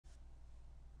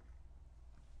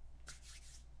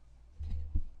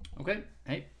Okay,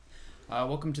 hey,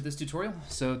 welcome to this tutorial.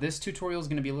 So this tutorial is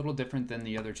going to be a little different than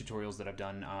the other tutorials that I've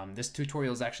done. This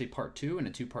tutorial is actually part 2 in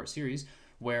a 2-part series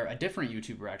where a different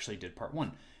YouTuber actually did part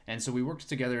 1. And so we worked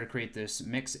together to create this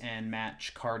mix and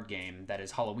match card game that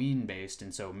is Halloween based,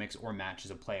 and so mix or match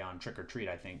is a play on trick or treat,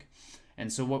 I think.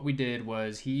 And so what we did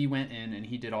was he went in and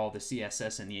he did all the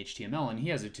CSS and the HTML, and he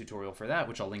has a tutorial for that,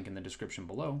 which I'll link in the description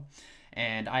below.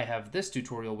 And I have this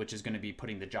tutorial, which is going to be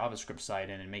putting the JavaScript side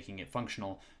in and making it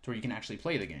functional to where you can actually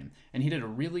play the game. And he did a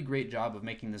really great job of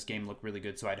making this game look really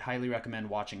good, so I'd highly recommend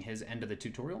watching his end of the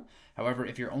tutorial. However,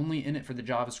 if you're only in it for the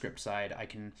JavaScript side,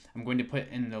 I'm going to put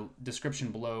in the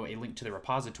description below a link to the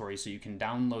repository so you can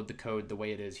download the code the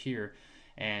way it is here,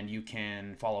 and you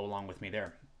can follow along with me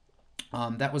there.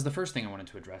 That was the first thing I wanted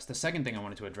to address. The second thing I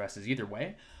wanted to address is either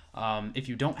way, if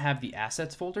you don't have the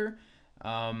assets folder,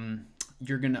 I'm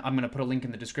gonna put a link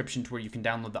in the description to where you can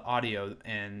download the audio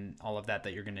and all of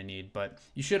that you're gonna need. But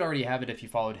you should already have it if you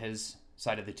followed his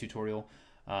side of the tutorial.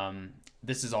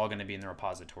 This is all gonna be in the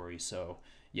repository. So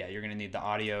yeah, you're gonna need the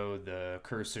audio, the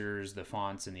cursors, the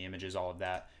fonts, and the images, all of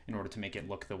that, in order to make it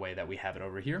look the way that we have it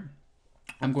over here.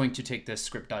 I'm going to take this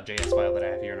script.js file that I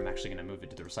have here, and I'm actually going to move it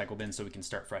to the recycle bin so we can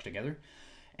start fresh together.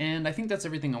 And I think that's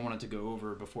everything I wanted to go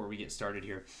over before we get started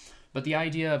here. But the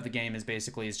idea of the game is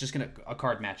basically it's just a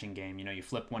card matching game. You know, you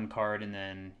flip one card and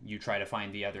then you try to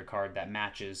find the other card that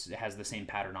matches. It has the same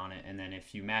pattern on it, and then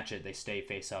if you match it, they stay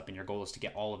face up, and your goal is to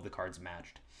get all of the cards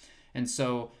matched. And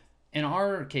so in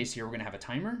our case here, we're going to have a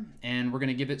timer, and we're going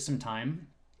to give it some time,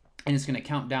 and it's going to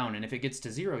count down. And if it gets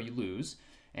to 0, you lose.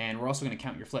 And we're also going to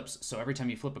count your flips. So every time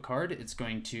you flip a card, it's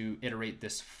going to iterate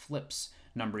this flips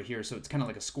number here. So it's kind of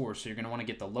like a score. So you're going to want to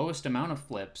get the lowest amount of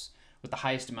flips with the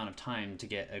highest amount of time to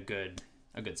get a good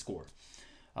score.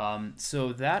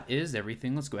 So that is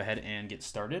everything. Let's go ahead and get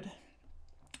started.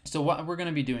 So what we're going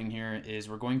to be doing here is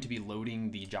we're going to be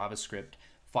loading the JavaScript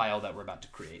file that we're about to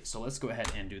create. So let's go ahead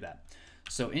and do that.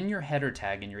 So in your header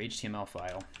tag in your HTML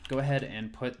file, go ahead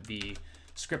and put the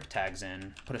script tags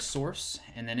in, put a source,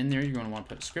 and then in there you're going to want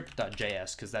to put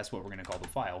script.js because that's what we're going to call the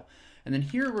file. And then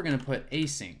here we're going to put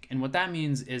async, and what that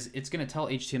means is it's going to tell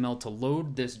HTML to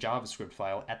load this JavaScript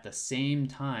file at the same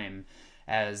time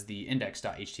as the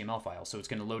index.html file, so it's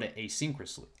going to load it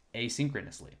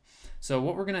asynchronously. So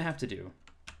what we're going to have to do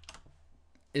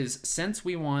is, since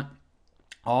we want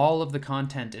all of the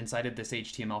content inside of this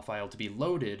HTML file to be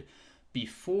loaded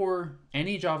before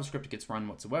any JavaScript gets run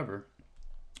whatsoever,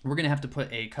 we're going to have to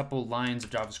put a couple lines of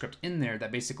JavaScript in there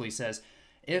that basically says,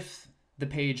 if the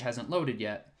page hasn't loaded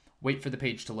yet, wait for the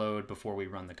page to load before we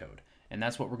run the code. And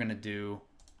that's what we're going to do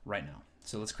right now.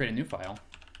 So let's create a new file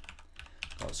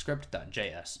called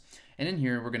script.js. And in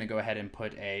here, we're going to go ahead and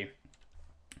put an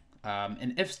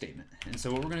if statement. And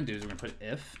so what we're going to do is we're going to put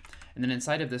if, and then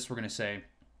inside of this, we're going to say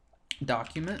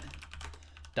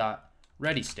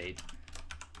document.readyState.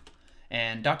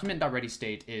 And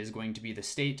document.readyState is going to be the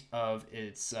state of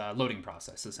its loading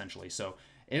process, essentially. So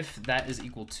if that is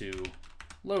equal to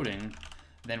loading,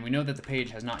 then we know that the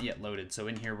page has not yet loaded. So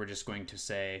in here, we're just going to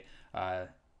say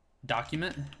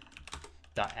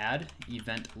document.add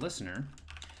event listener,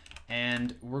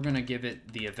 and we're going to give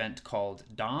it the event called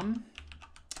DOM.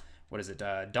 What is it?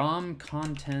 DOM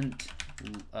content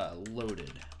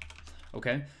loaded.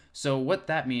 Okay. So what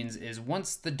that means is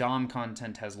once the DOM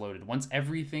content has loaded, once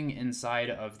everything inside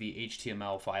of the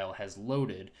HTML file has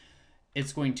loaded,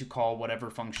 it's going to call whatever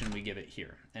function we give it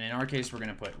here. And in our case, we're going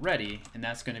to put ready, and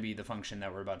that's going to be the function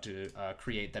that we're about to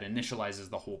create that initializes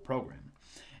the whole program.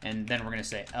 And then we're going to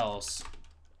say else,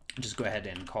 just go ahead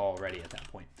and call ready at that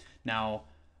point. Now,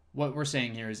 what we're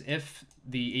saying here is if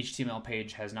the HTML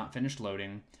page has not finished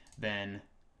loading, then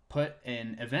put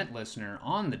an event listener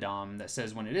on the DOM that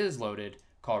says when it is loaded,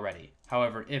 call ready.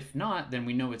 However, if not, then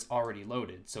we know it's already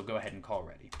loaded, so go ahead and call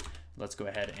ready. Let's go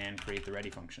ahead and create the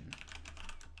ready function.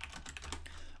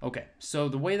 Okay, so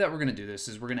the way that we're going to do this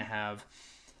is we're going to have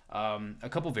a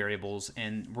couple variables,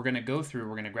 and we're going to go through,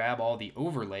 we're going to grab all the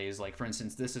overlays. Like for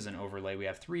instance, this is an overlay. We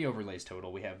have 3 overlays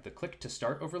total. We have the click to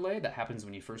start overlay that happens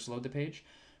when you first load the page.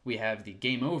 We have the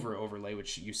game over overlay,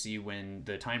 which you see when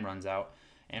the time runs out.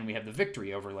 And we have the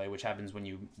victory overlay, which happens when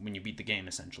you beat the game,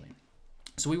 essentially.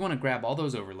 So we want to grab all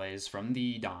those overlays from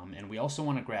the DOM, and we also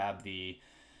want to grab the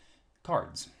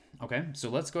cards. Okay, so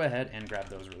let's go ahead and grab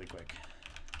those really quick.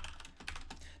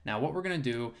 Now what we're going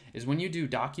to do is when you do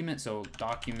document, so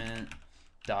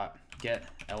document.get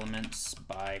elements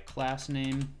by class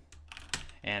name,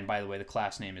 and by the way, the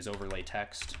class name is overlay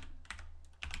text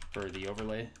for the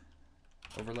overlays.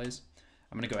 I'm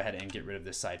going to go ahead and get rid of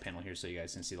this side panel here so you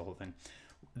guys can see the whole thing.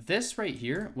 This right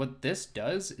here, what this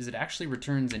does is it actually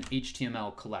returns an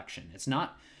HTML collection. It's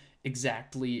not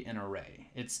exactly an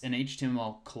array. It's an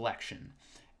HTML collection.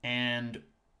 And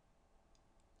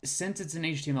since it's an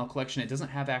HTML collection, it doesn't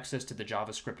have access to the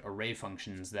JavaScript array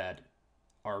functions that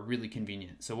are really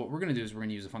convenient. So what we're going to do is we're going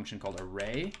to use a function called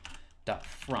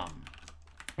array.from.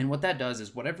 And what that does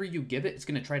is whatever you give it, it's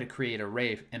going to try to create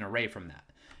an array from that.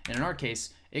 And in our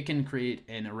case, it can create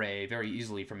an array very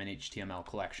easily from an HTML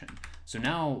collection. So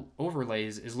now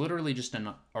overlays is literally just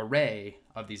an array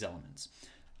of these elements.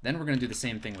 Then we're going to do the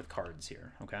same thing with cards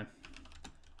here, okay?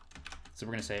 So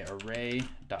we're going to say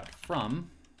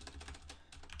array.from.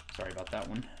 Sorry about that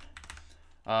one.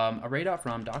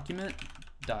 Array.from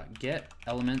document.get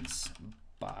elements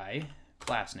by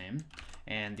class name.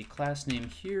 And the class name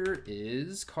here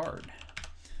is card.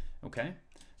 Okay,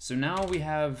 so now we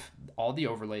have all the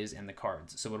overlays and the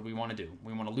cards. So what do we want to do?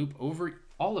 We want to loop over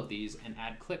all of these and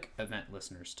add click event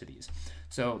listeners to these.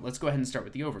 So let's go ahead and start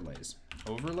with the overlays.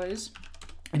 Overlays,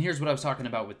 and here's what I was talking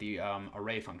about with the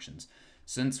array functions.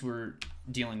 Since we're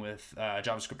dealing with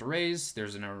JavaScript arrays,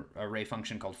 there's an array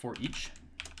function called forEach.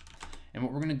 And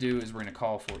what we're going to do is we're going to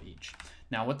call forEach.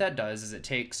 Now what that does is it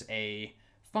takes a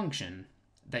function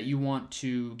that you want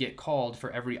to get called for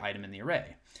every item in the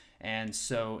array. And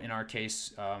so in our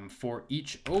case, for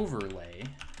each overlay,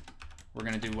 we're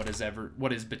going to do what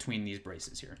is between these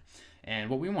braces here. And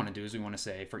what we want to do is we want to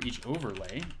say for each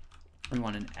overlay, we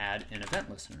want to add an event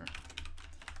listener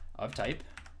of type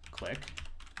click,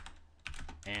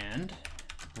 and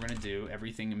we're going to do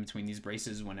everything in between these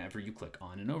braces whenever you click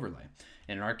on an overlay.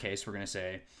 And in our case, we're going to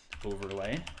say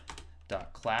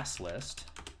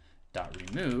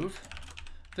overlay.classList.remove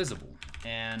visible.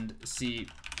 And see,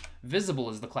 visible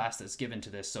is the class that's given to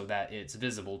this so that it's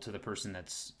visible to the person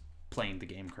that's playing the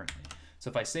game currently. So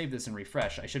if I save this and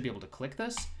refresh, I should be able to click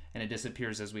this and it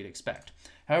disappears as we'd expect.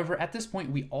 However, at this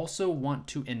point, we also want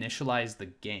to initialize the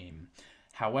game.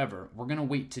 However, we're going to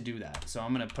wait to do that. So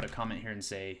I'm going to put a comment here and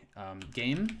say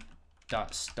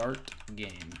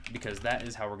game.startGame, because that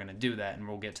is how we're going to do that, and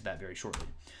we'll get to that very shortly.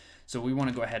 So we want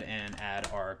to go ahead and add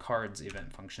our cards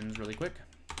event functions really quick.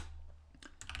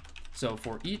 So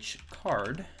for each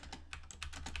card,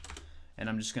 and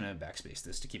I'm just going to backspace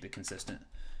this to keep it consistent.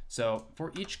 So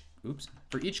for each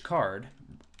card,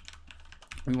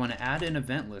 we want to add an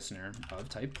event listener of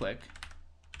type click.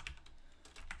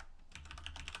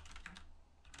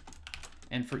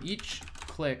 And for each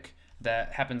click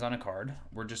that happens on a card,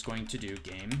 we're just going to do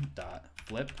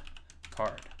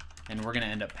game.flipCard. And we're going to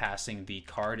end up passing the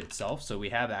card itself. So we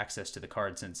have access to the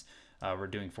card since we're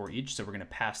doing for each. So we're going to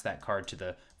pass that card to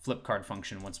the flip card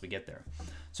function once we get there.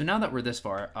 So now that we're this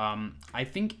far, I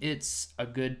think it's a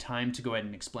good time to go ahead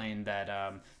and explain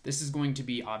that this is going to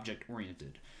be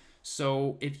object-oriented.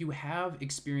 So if you have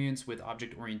experience with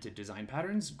object-oriented design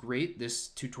patterns, great, this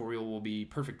tutorial will be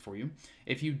perfect for you.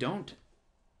 If you don't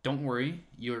worry,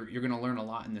 you're going to learn a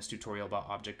lot in this tutorial about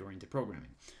object-oriented programming.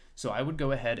 So I would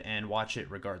go ahead and watch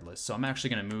it regardless. So I'm actually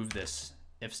going to move this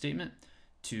if statement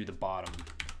to the bottom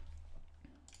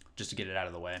just to get it out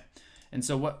of the way. And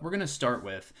so what we're going to start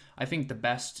with, I think the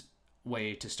best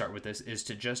way to start with this is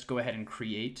to just go ahead and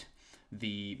create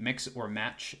the mix or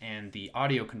match and the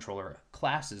audio controller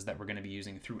classes that we're going to be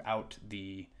using throughout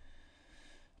the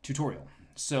tutorial.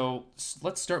 So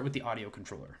let's start with the audio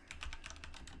controller.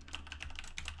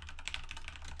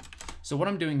 So what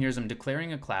I'm doing here is I'm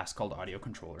declaring a class called audio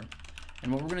controller.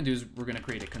 And what we're going to do is we're going to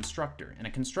create a constructor. And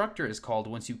a constructor is called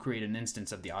once you create an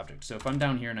instance of the object. So if I'm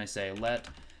down here and I say let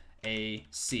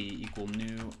AC equal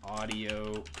new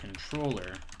audio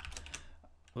controller,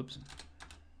 whoops,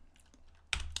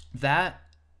 that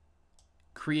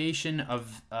creation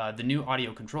of the new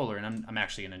audio controller, and I'm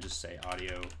actually going to just say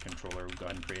audio controller, we'll go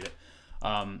ahead and create it.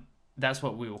 That's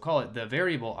what we will call it. The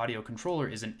variable audio controller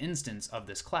is an instance of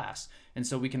this class. And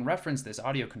so we can reference this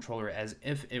audio controller as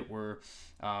if it were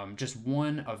just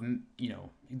one of,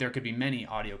 there could be many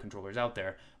audio controllers out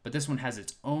there, but this one has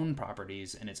its own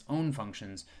properties and its own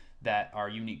functions that are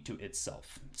unique to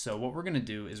itself. So what we're going to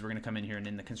do is we're going to come in here, and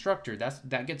in the constructor,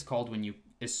 that gets called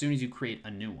as soon as you create a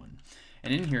new one.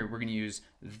 And in here, we're going to use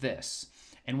this.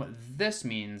 And what this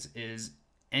means is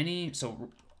so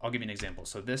I'll give you an example.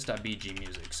 So this.bg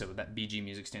music. So that BG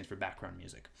music stands for background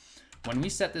music. When we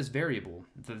set this variable,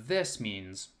 this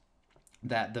means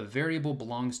that the variable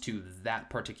belongs to that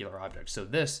particular object. So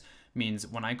this means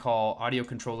when I call audio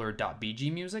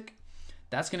controller.bg music,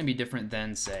 that's going to be different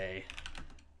than, say,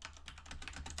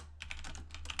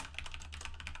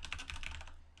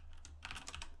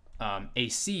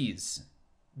 AC's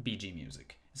BG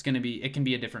music. It can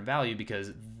be a different value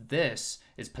because this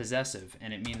is possessive,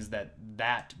 and it means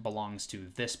that belongs to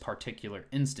this particular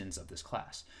instance of this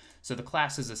class. So the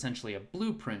class is essentially a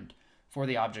blueprint for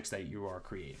the objects that you are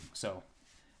creating. So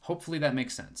hopefully that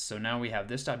makes sense. So now we have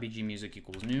this.bgmusic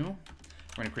equals new.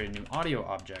 We're going to create a new audio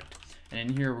object. And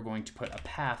in here, we're going to put a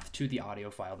path to the audio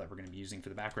file that we're going to be using for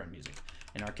the background music.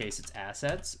 In our case, it's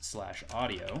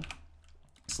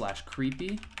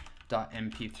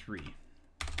assets/audio/creepy.mp3.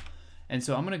 And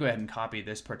so I'm going to go ahead and copy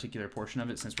this particular portion of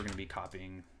it since we're going to be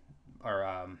copying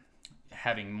or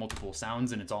having multiple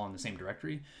sounds and it's all in the same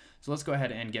directory. So let's go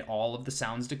ahead and get all of the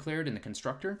sounds declared in the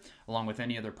constructor along with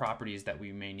any other properties that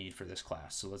we may need for this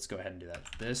class. So let's go ahead and do that.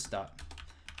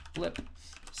 This.flip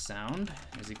sound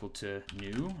is equal to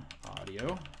new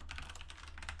audio.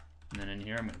 And then in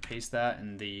here, I'm going to paste that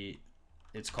and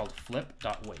it's called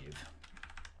flip.wave.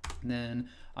 And then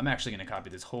I'm actually going to copy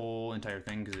this whole entire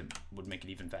thing because it would make it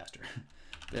even faster.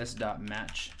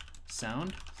 This.match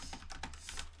sound.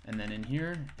 And then in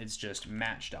here, it's just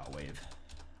match.wave.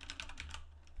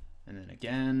 And then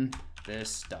again,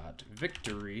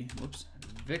 this.victory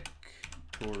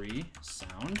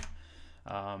sound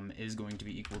is going to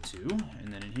be equal to,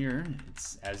 and then in here,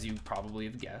 it's, as you probably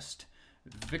have guessed,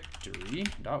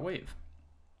 victory.wave.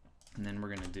 And then we're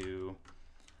going to do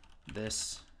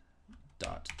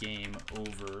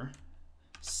this.gameOver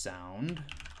sound.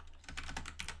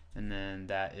 And then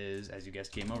that is, as you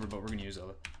guessed, game over, but we're going to use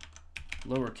a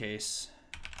lowercase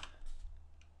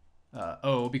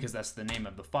o because that's the name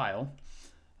of the file.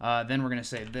 Then we're going to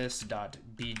say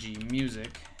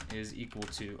this.bgmusic is equal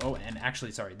to, oh, and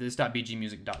actually, sorry,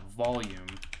 this.bgmusic.volume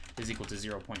is equal to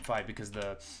 0.5 because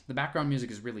the background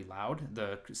music is really loud,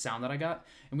 the sound that I got,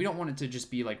 and we don't want it to just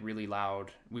be like really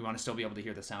loud. We want to still be able to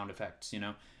hear the sound effects, you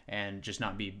know, and just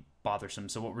not be bothersome.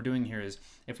 So what we're doing here is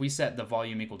if we set the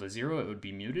volume equal to 0, it would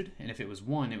be muted, and if it was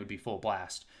 1, it would be full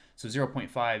blast. So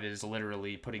 0.5 is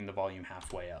literally putting the volume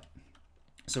halfway up.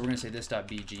 So we're going to say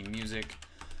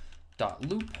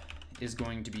this.bgmusic.loop is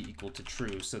going to be equal to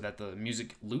true so that the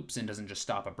music loops and doesn't just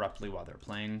stop abruptly while they're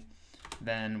playing.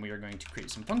 Then we are going to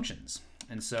create some functions.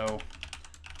 And so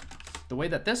the way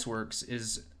that this works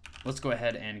is, let's go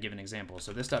ahead and give an example.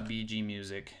 So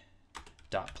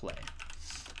this.bgmusic.play.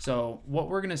 So what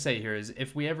we're going to say here is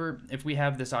if we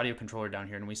have this audio controller down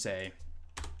here and we say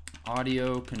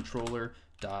audio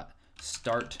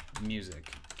controller.start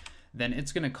music, then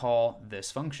it's going to call this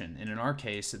function. And in our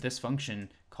case, this function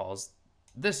calls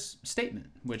this statement,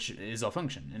 which is a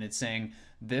function, and it's saying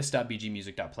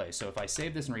this.bgmusic.play. So if I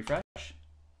save this and refresh,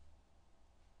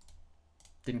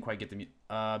 didn't quite get the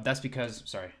that's because,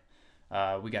 sorry,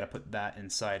 we got to put that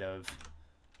inside of,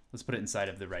 let's put it inside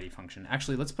of the ready function.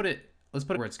 Actually, let's put it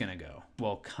where it's going to go.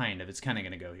 Well, kind of, it's kind of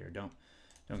going to go here. Don't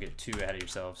get too ahead of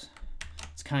yourselves.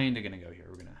 It's kind of going to go here.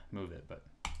 We're going to move it, but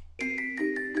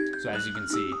so as you can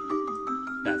see,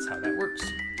 that's how that works.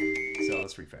 So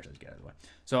let's refresh. Let's get out of the way.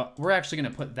 So we're actually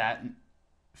going to put that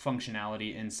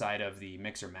functionality inside of the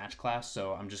mix or match class.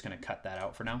 So I'm just going to cut that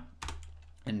out for now.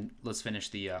 And let's finish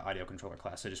the audio controller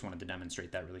class. I just wanted to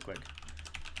demonstrate that really quick.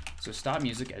 So stop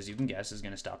music, as you can guess, is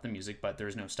going to stop the music, but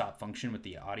there's no stop function with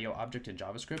the audio object in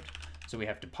JavaScript. So we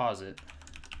have to pause it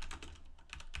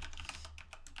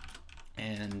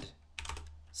and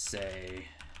say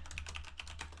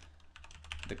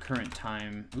the current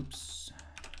time,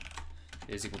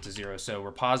 is equal to 0. So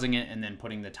we're pausing it and then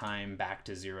putting the time back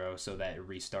to 0 so that it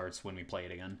restarts when we play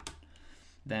it again.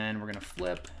 Then we're going to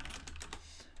flip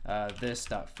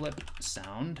this.flip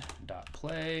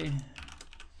sound.play.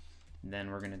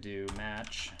 Then we're going to do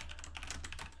match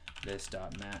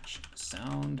this.match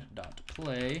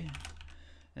sound.play.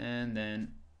 And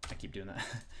then I keep doing that.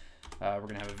 We're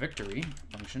going to have a victory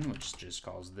function, which just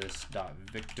calls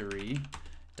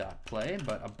this.victory.play,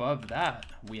 but above that,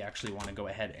 we actually want to go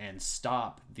ahead and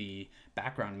stop the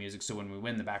background music. So when we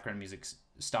win, the background music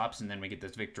stops, and then we get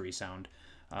this victory sound.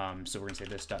 So we're going to say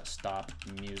this.stop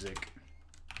music.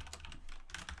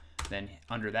 Then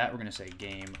under that, we're going to say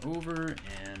game over,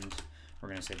 and we're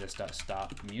going to say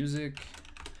this.stop music,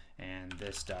 and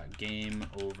this.game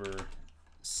over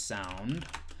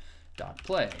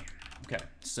sound.play. Okay,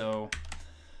 so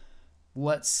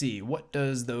let's see, what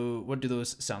do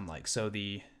those sound like? So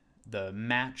the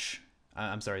match,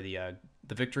 the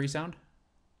victory sound.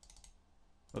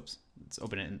 Whoops, let's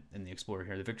open it in the Explorer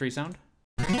here. The victory sound.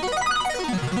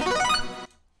 The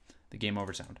game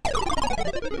over sound.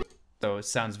 So it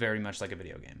sounds very much like a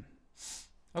video game.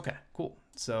 Okay, cool.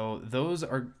 So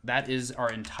that is our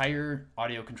entire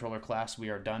audio controller class. We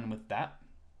are done with that.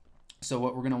 So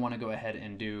what we're going to want to go ahead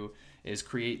and do is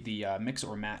create the mix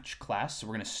or match class. So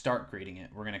we're going to start creating it.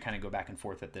 We're going to kind of go back and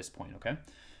forth at this point, okay?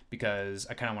 Because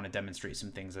I kind of want to demonstrate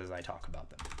some things as I talk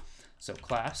about them. So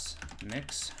class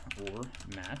mix or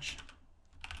match.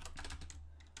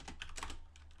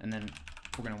 And then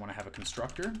we're going to want to have a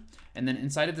constructor. And then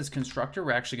inside of this constructor,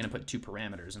 we're actually going to put 2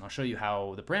 parameters. And I'll show you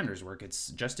how the parameters work. It's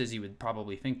just as you would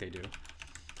probably think they do.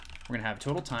 We're going to have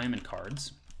total time and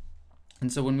cards.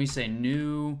 And so when we say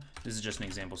new, this is just an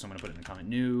example, so I'm going to put it in the comment,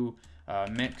 new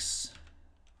mix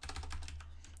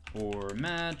or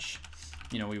match,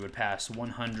 you know, we would pass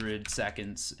 100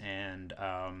 seconds and,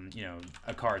 you know,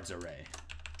 a cards array,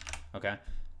 okay?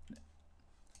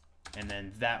 And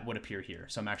then that would appear here.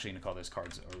 So I'm actually going to call this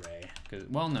cards array. Because,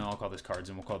 well, no, I'll call this cards,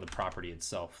 and we'll call the property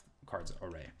itself cards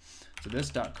array. So this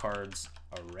dot cards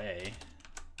array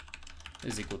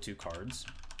is equal to cards.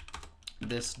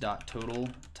 This dot total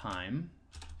time,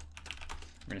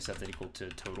 we're going to set that equal to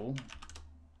total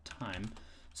time.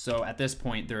 So at this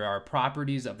point, there are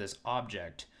properties of this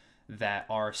object that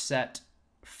are set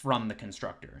from the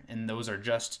constructor, and those are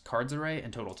just cards array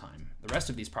and total time. The rest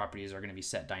of these properties are going to be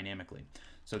set dynamically.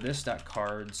 So this dot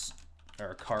cards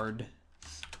or card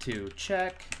to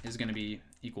check is going to be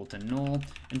equal to null.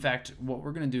 In fact, what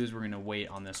we're going to do is we're going to wait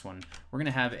on this one. We're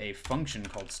going to have a function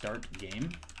called start game,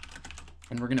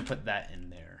 and we're going to put that in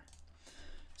there.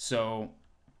 So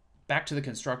back to the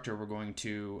constructor, we're going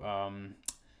to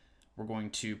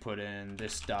put in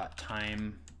this dot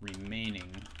time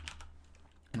remaining,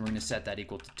 and we're going to set that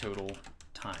equal to total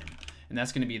time, and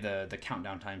that's going to be the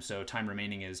countdown time. So time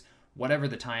remaining is whatever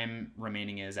the time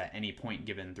remaining is at any point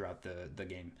given throughout the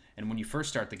game. And when you first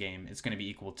start the game, it's going to be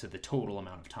equal to the total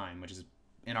amount of time, which is,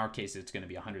 in our case, it's going to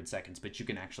be 100 seconds, but you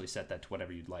can actually set that to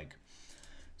whatever you'd like.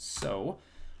 So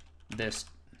this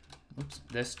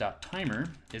dot timer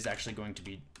is actually going to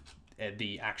be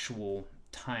the actual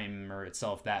timer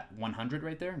itself, that 100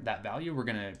 right there, that value. We're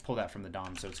going to pull that from the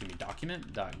DOM, so it's going to be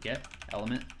document.get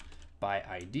element by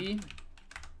ID,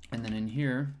 and then in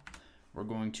here we're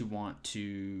going to want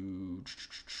to,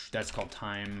 that's called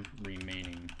time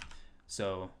remaining.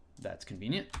 So that's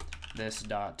convenient. This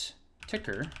dot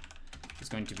ticker is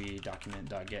going to be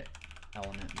document.get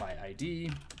element by ID,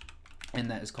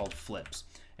 and that is called flips.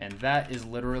 And that is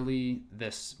literally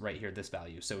this right here, this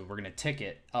value. So we're going to tick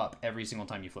it up every single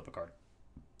time you flip a card.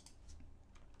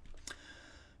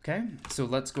 Okay, so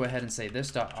let's go ahead and say this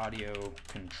dot audio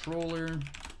controller.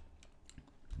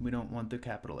 We don't want the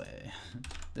capital A.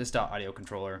 This dot audio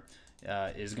controller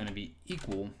is going to be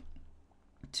equal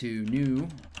to new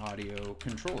audio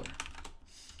controller.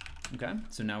 Okay,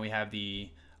 so now we have the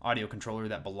audio controller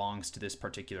that belongs to this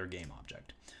particular game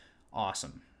object.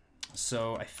 Awesome.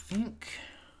 So I think,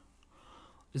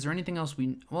 is there anything else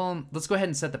well, let's go ahead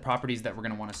and set the properties that we're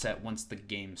going to want to set once the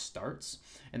game starts.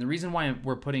 And the reason why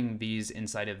we're putting these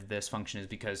inside of this function is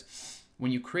because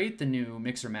when you create the new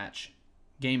mix or match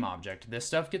game object, this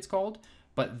stuff gets called,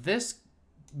 but this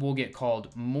will get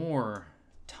called more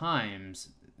times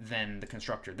than the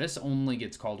constructor. This only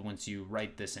gets called once you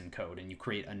write this in code and you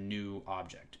create a new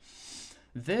object.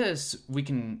 This, we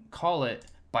can call it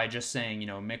by just saying, you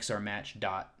know, mix or match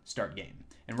dot start game.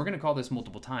 And we're going to call this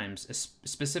multiple times,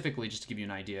 specifically just to give you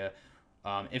an idea.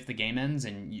 If the game ends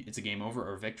and it's a game over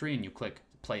or victory and you click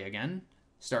play again,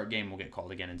 start game will get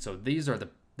called again. And so these are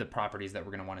the properties that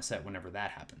we're going to want to set whenever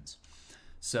that happens.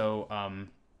 So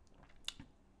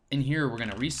in here, we're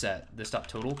going to reset this dot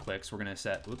total clicks. We're going to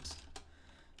set,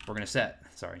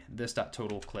 this dot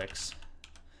total clicks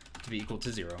to be equal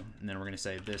to 0. And then we're going to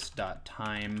say this dot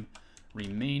time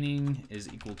remaining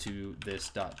is equal to this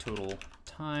dot total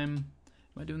time.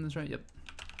 Am I doing this right? Yep.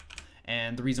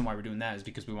 And the reason why we're doing that is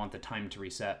because we want the time to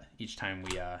reset each time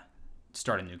we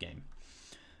start a new game.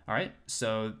 All right,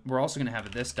 so we're also going to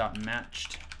have this dot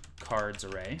matched cards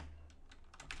array.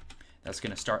 That's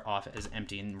going to start off as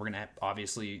empty, and we're going to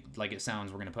obviously, like it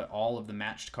sounds, we're going to put all of the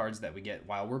matched cards that we get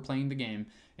while we're playing the game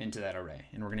into that array.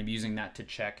 And we're going to be using that to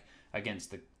check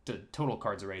against the total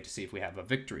cards array to see if we have a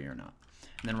victory or not.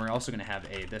 And then we're also going to have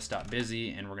a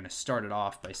this.busy, and we're going to start it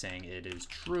off by saying it is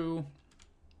true,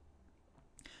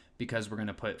 because we're going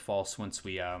to put false once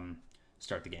we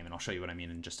start the game, and I'll show you what I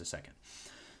mean in just a second.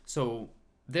 So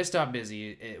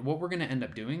this.busy, what we're going to end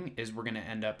up doing is we're going to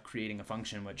end up creating a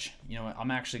function, which, you know what, I'm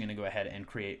actually going to go ahead and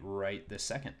create right this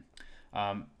second.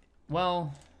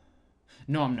 Well,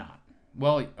 no, I'm not.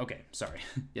 Well, okay, sorry.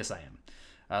 Yes, I am.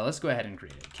 Let's go ahead and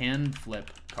create it. Can flip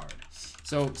card.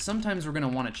 So sometimes we're going to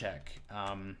want to check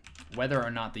whether or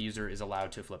not the user is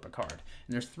allowed to flip a card. And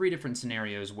there's 3 different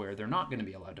scenarios where they're not going to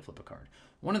be allowed to flip a card.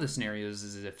 One of the scenarios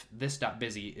is if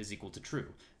this.busy is equal to true.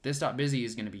 This.busy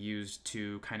is going to be used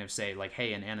to kind of say like,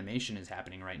 hey, an animation is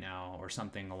happening right now, or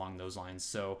something along those lines.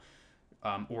 So,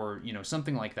 or, you know,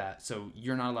 something like that. So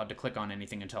you're not allowed to click on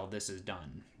anything until this is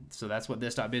done. So that's what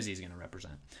this.busy is going to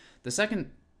represent. The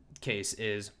second case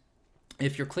is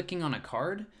if you're clicking on a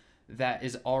card that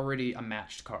is already a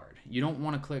matched card. You don't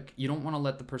want to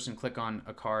let the person click on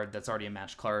a card that's already a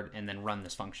matched card and then run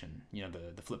this function, you know,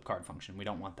 the flip card function. We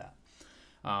don't want that.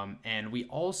 And we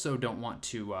also don't want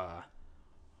to,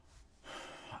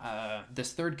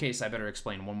 this third case, I better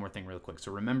explain one more thing real quick.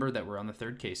 So remember that we're on the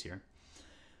third case here.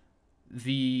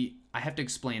 I have to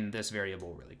explain this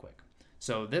variable really quick.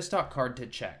 So this .card to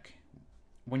check,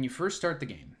 when you first start the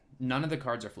game, none of the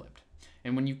cards are flipped.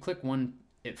 And when you click one,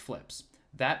 it flips.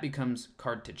 That becomes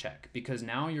card to check, because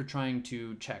now you're trying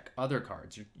to check other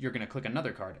cards. You're going to click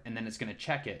another card, and then it's going to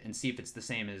check it and see if it's the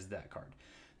same as that card.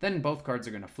 Then both cards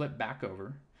are going to flip back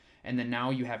over, and then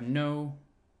now you have no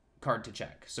card to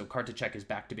check. So card to check is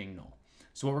back to being null.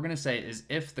 So what we're going to say is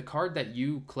if the card that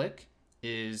you click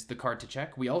is the card to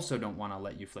check, we also don't want to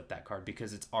let you flip that card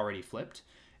because it's already flipped.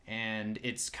 And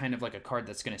it's kind of like a card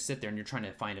that's going to sit there and you're trying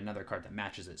to find another card that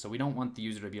matches it. So we don't want the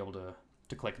user to be able to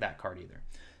click that card either.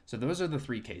 So those are the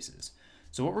three cases.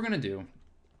 So what we're going to do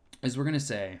is we're going to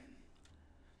say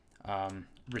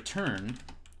return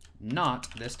not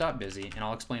this.busy, and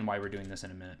I'll explain why we're doing this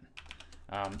in a minute.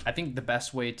 I think the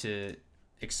best way to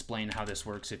explain how this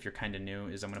works if you're kind of new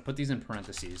is I'm going to put these in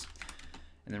parentheses,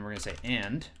 and then we're going to say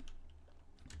and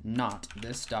not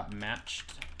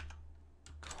this.matched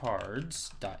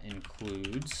cards dot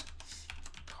includes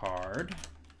card,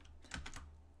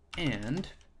 and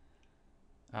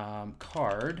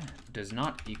card does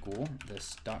not equal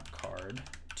this dot card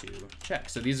to check.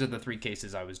 So these are the three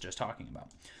cases I was just talking about.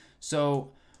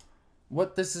 So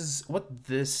what this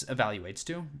evaluates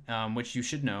to, which you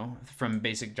should know from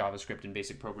basic JavaScript and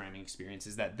basic programming experience,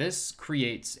 is that this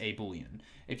creates a Boolean.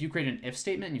 If you create an if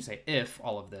statement and you say if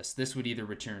all of this, this would either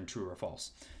return true or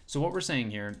false. So what we're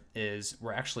saying here is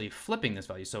we're actually flipping this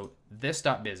value. So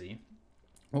this.busy,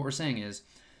 what we're saying is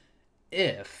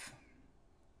if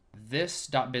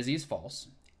this.busy is false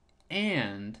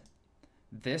and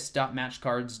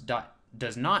this.matchcards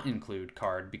does not include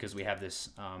card, because we have this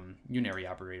unary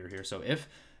operator here. So if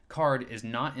card is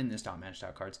not in this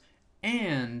 .match.cards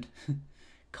and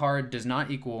card does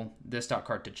not equal this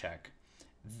 .card to check,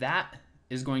 that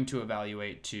is going to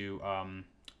evaluate to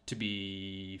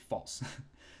be false.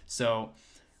 So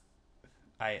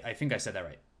I think I said that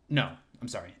right. No, I'm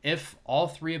sorry. If all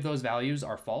three of those values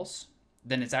are false,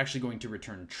 then it's actually going to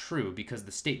return true because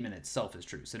the statement itself is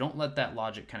true. So don't let that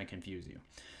logic kind of confuse you.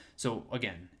 So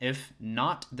again, if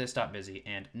not this.busy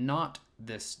and not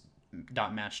this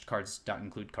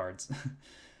 .matchedCards.include cards,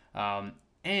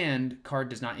 and card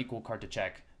does not equal card to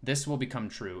check, this will become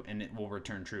true and it will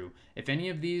return true. If any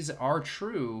of these are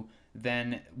true,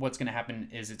 then what's going to happen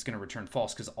is it's going to return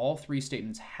false, because all three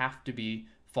statements have to be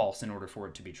false in order for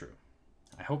it to be true.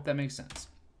 I hope that makes sense.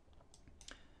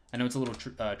 I know it's a little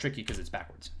tricky because it's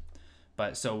backwards.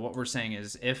 But so what we're saying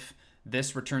is if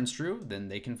this returns true, then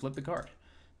they can flip the card.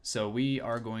 So we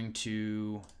are going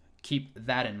to keep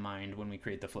that in mind when we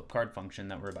create the flip card function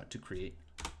that we're about to create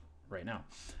right now.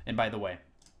 And by the way,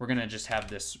 we're going to just have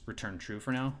this return true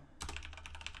for now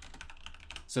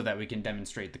so that we can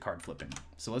demonstrate the card flipping.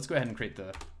 So let's go ahead and create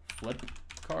the flip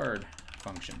card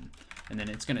function. And then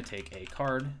it's going to take a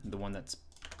card, the one that's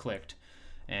clicked,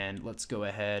 and let's go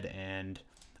ahead and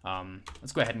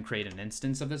create an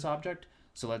instance of this object.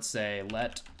 So let's say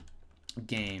let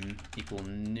game equal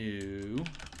new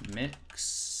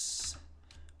mix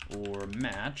or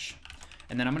match,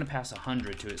 and then I'm going to pass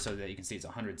 100 to it so that you can see it's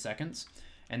 100 seconds,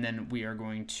 and then we are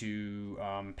going to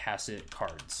pass it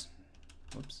cards.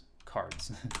 Whoops,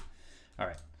 cards. All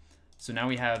right, so now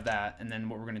we have that, and then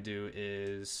what we're going to do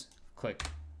is we're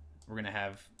going to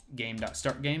have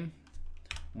game.startGame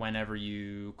whenever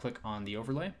you click on the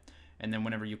overlay. And then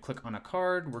whenever you click on a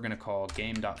card, we're going to call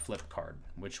game.flipCard,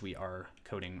 which we are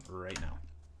coding right now.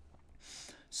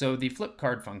 So the flip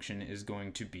card function is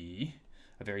going to be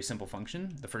a very simple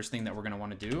function. The first thing that we're going to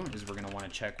want to do is we're going to want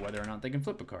to check whether or not they can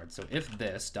flip a card. So if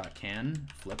this.can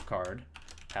flip card,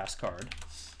 pass card.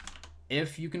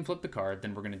 If you can flip the card,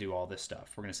 then we're going to do all this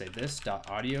stuff. We're going to say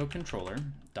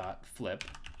this.audioController.flip.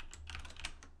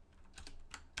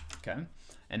 Okay.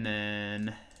 And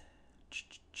then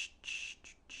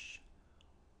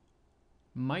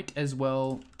might as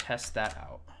well test that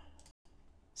out.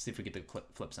 See if we get the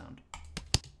flip sound.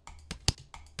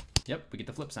 Yep, we get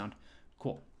the flip sound.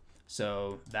 Cool.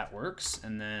 So that works.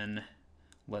 And then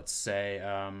let's say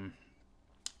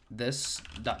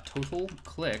this.total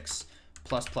clicks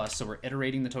plus plus. So we're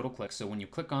iterating the total clicks. So when you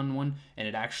click on one and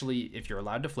it actually, if you're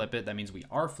allowed to flip it, that means we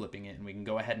are flipping it, and we can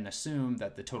go ahead and assume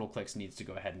that the total clicks needs to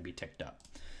go ahead and be ticked up.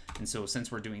 And so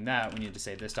since we're doing that, we need to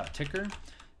say this.ticker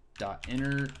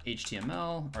 .inner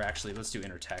HTML, or actually let's do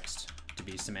inner text to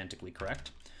be semantically correct.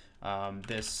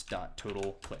 this dot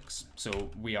total clicks. So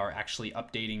we are actually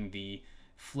updating the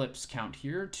flips count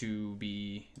here to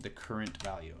be the current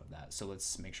value of that. So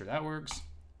let's make sure that works.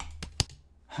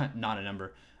 Not a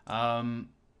number. Why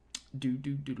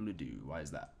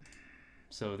is that?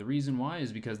 So the reason why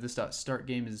is because this dot start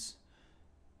game is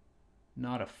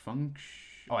not a function.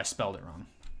 Oh, I spelled it wrong.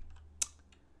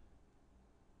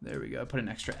 There we go. I put an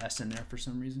extra S in there for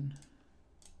some reason.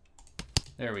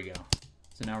 There we go.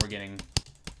 So now we're getting,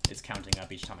 it's counting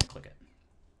up each time I click it.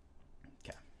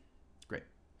 Okay, great.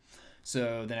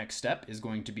 So the next step is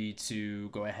going to be to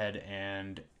go ahead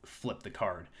and flip the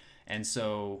card. And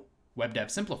so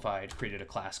WebDev Simplified created a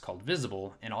class called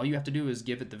Visible, and all you have to do is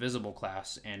give it the Visible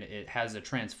class, and it has a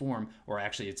transform, or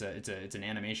actually it's an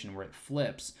animation where it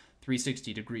flips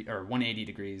 360 degree or 180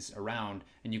 degrees around,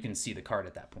 and you can see the card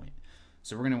at that point.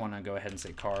 So we're going to want to go ahead and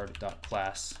say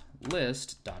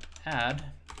card.class_list.add.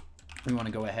 We want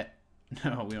to go ahead.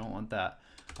 No, we don't want that.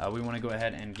 We want to go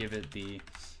ahead and give it the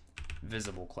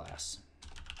Visible class.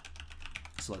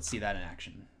 So let's see that in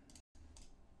action.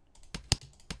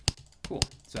 Cool.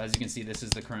 So as you can see, this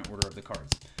is the current order of the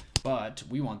cards, but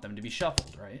we want them to be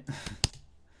shuffled, right?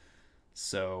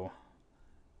 So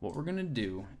what we're going to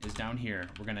do is down here,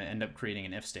 we're going to end up creating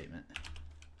an if statement.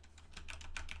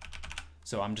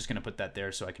 So I'm just going to put that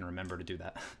there so I can remember to do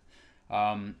that.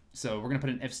 So we're going to put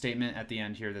an if statement at the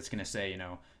end here that's going to say, you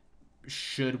know,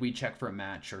 should we check for a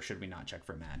match or should we not check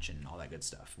for a match and all that good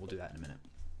stuff. We'll do that in a minute.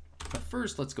 But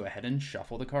first, let's go ahead and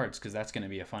shuffle the cards because that's going to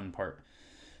be a fun part.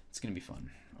 It's going to be fun.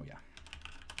 Oh, yeah.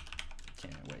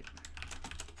 Can't wait.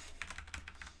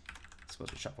 It's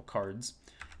supposed to shuffle cards,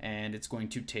 and it's going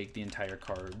to take the entire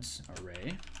cards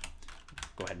array.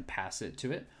 Go ahead and pass it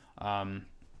to it.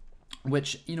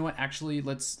 Which, you know what, actually,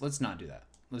 let's not do that.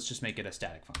 Let's just make it a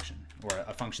static function, or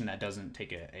a function that doesn't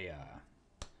take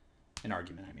an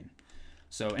argument, I mean.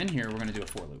 So in here, we're going to do a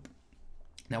for loop.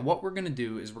 Now what we're going to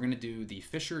do is we're going to do the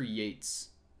Fisher-Yates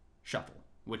shuffle,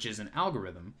 which is an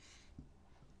algorithm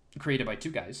created by two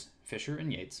guys, Fisher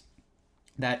and Yates,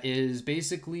 that is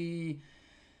basically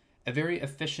a very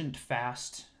efficient,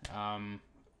 fast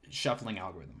shuffling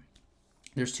algorithm.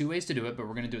 There's two ways to do it, but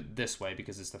we're going to do it this way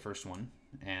because it's the first one,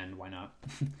 and why not?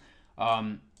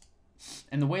 And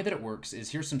the way that it works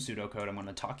is, here's some pseudocode. I'm going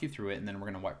to talk you through it, and then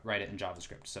we're going to write it in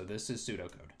JavaScript. So this is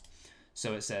pseudocode.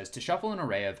 So it says, to shuffle an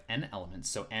array of n elements,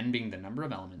 so n being the number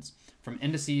of elements, from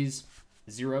indices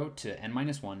 0 to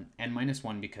n-1,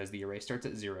 n-1 because the array starts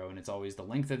at 0, and it's always the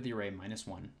length of the array minus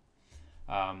 1.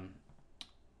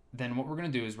 Then what we're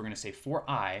going to do is we're going to say for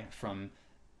I from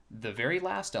the very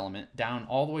last element down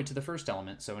all the way to the first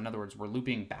element. So in other words, we're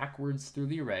looping backwards through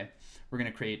the array. We're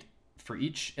going to create, for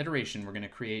each iteration, we're going to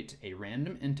create a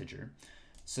random integer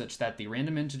such that the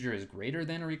random integer is greater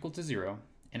than or equal to 0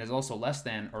 and is also less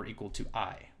than or equal to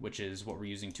I, which is what we're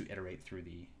using to iterate through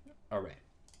the array.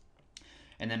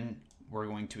 And then we're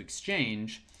going to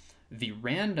exchange the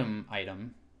random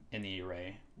item in the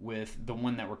array with the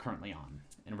one that we're currently on,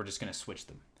 and we're just going to switch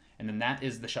them. And then that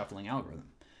is the shuffling algorithm.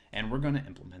 And we're going to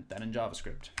implement that in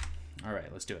JavaScript. All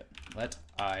right, let's do it. Let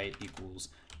I equals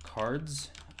cards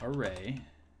array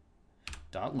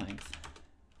dot length.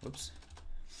 Whoops.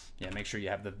 Yeah, make sure you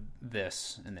have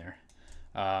this in there.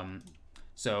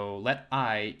 So let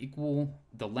I equal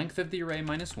the length of the array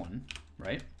minus 1,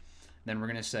 right? Then we're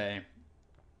going to say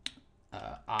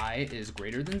I is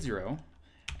greater than 0,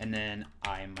 and then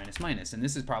I minus minus. And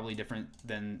this is probably different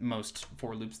than most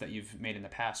for loops that you've made in the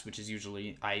past, which is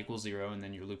usually I equals 0, and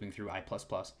then you're looping through I++.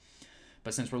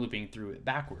 But since we're looping through it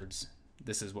backwards,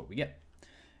 this is what we get.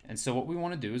 And so what we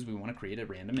want to do is we want to create a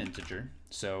random integer.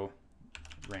 So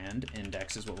rand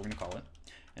index is what we're going to call it.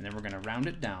 And then we're going to round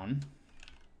it down.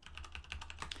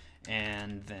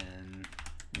 And then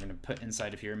I'm going to put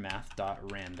inside of here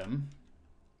math.random.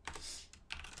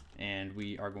 And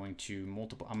we are going to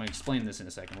multiply. I'm going to explain this in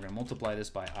a second. We're going to multiply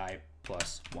this by I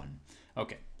plus 1.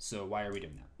 Okay, so why are we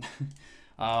doing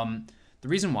that? The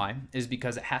reason why is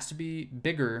because it has to be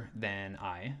bigger than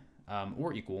I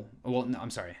or equal. Well, no,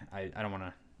 I'm sorry. I don't want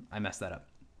to. I messed that up.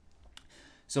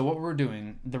 So what we're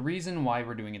doing, the reason why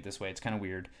we're doing it this way, it's kind of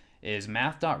weird, is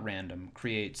math.random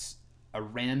creates a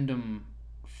random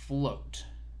float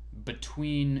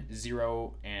between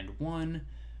 0 and 1,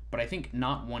 but I think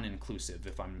not 1 inclusive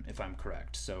if I'm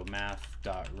correct. So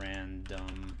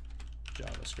math.random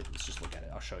JavaScript. Let's just look at it.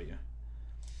 I'll show you.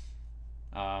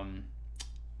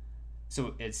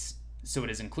 So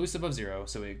it is inclusive of 0,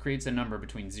 so it creates a number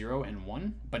between 0 and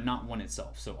 1, but not 1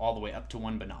 itself. So all the way up to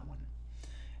 1, but not 1.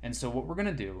 And so what we're going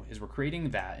to do is we're creating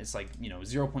that. It's like,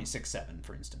 0.67,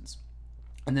 for instance.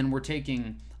 And then we're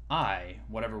taking I,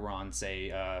 whatever we're on,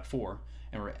 say 4,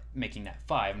 and we're making that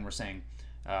 5, and we're saying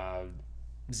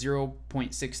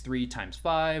 0.63 times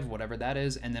 5, whatever that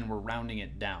is, and then we're rounding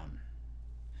it down.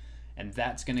 And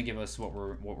that's going to give us what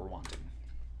we're wanting.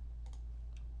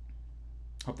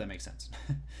 Hope that makes sense.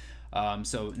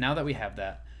 So now that we have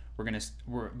that,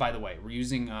 by the way, we're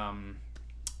using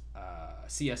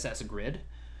CSS grid.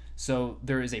 So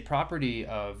there is a property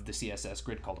of the CSS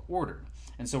grid called order.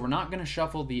 And so we're not going to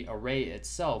shuffle the array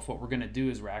itself. What we're going to do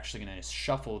is we're actually going to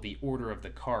shuffle the order of the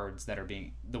cards that are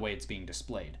the way it's being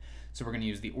displayed. So we're going to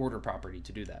use the order property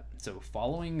to do that. So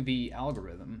following the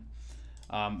algorithm,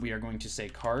 we are going to say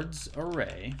cards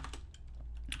array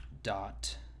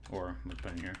dot, or I'm going to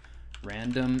put in here,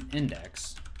 random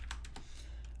index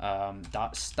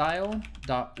dot style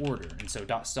dot order. And so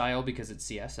dot style because it's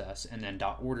CSS, and then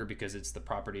dot order because it's the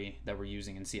property that we're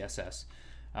using in CSS.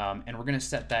 And we're going to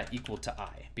set that equal to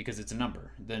I because it's a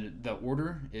number. The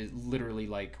order is literally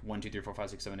like 1, 2, 3, 4, 5,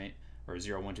 6, 7, 8, or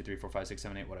 0, 1, 2, 3, 4, 5, 6,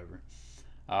 7, 8, whatever.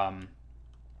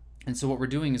 And so what we're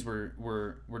doing is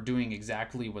we're doing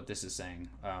exactly what this is saying.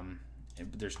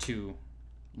 There's 2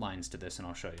 lines to this, and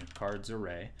I'll show you. Cards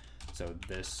array. So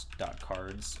this dot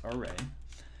cards array,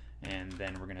 and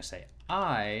then we're going to say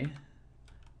I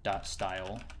dot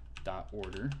style dot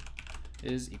order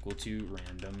is equal to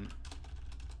random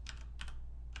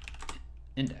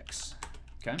index.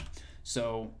 Okay,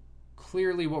 so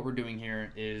clearly what we're doing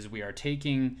here is we are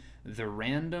taking the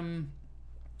random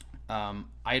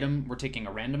item, we're taking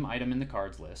a random item in the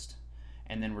cards list,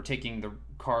 and then we're taking the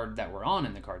card that we're on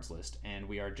in the cards list, and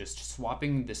we are just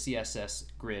swapping the CSS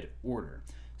grid order.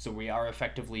 So we are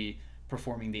effectively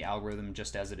performing the algorithm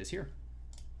just as it is here.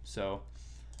 So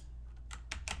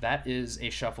that is a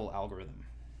shuffle algorithm.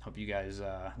 Hope you guys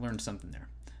learned something there.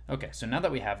 Okay, so now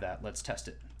that we have that, let's test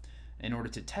it. In order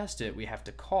to test it, we have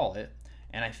to call it,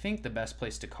 and I think the best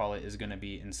place to call it is going to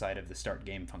be inside of the start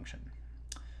game function.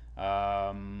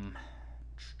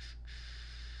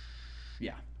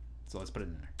 Yeah, so let's put it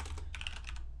in there.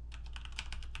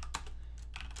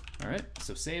 All right,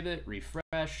 so save it,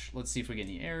 refresh. Let's see if we get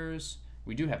any errors.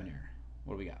 We do have an error.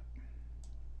 What do we got?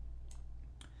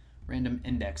 Random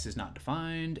index is not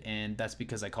defined, and that's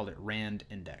because I called it rand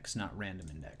index, not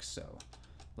random index. So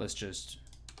let's just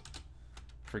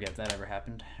forget that ever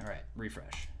happened. All right,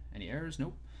 refresh. Any errors?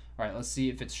 Nope. All right, let's see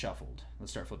if it's shuffled.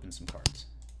 Let's start flipping some cards.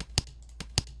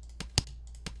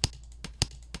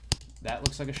 That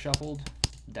looks like a shuffled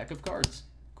deck of cards.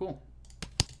 Cool.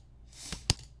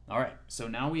 All right, so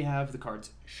now we have the cards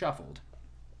shuffled.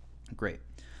 Great.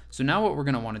 So now what we're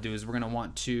going to want to do is we're going to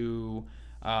want to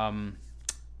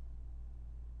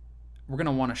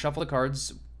shuffle the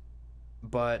cards,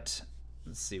 but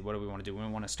let's see, what do we want to do? We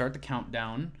want to start the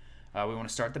countdown. We want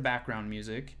to start the background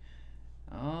music,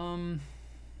 and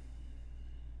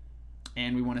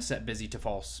we want to set busy to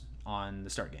false on the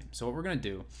start game. So what we're going to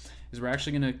do is we're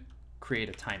actually going to create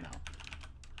a timeout.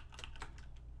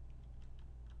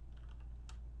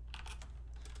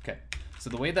 Okay, so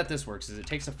the way that this works is it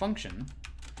takes a function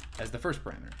as the first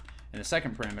parameter, and the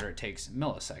second parameter it takes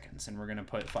milliseconds, and we're going to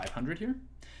put 500 here.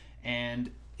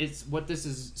 And it's what this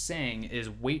is saying is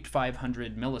wait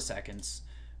 500 milliseconds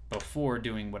before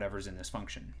doing whatever's in this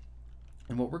function.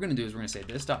 And what we're going to do is we're going to say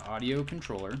this dot audio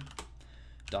controller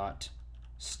dot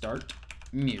start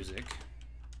music,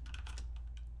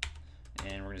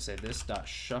 and we're going to say this dot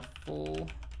shuffle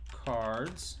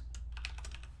cards,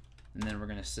 and then we're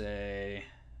going to say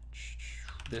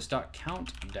this dot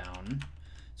countdown.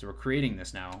 So we're creating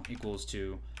this now equals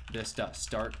to this dot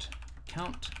start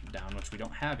countdown, which we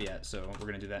don't have yet, so we're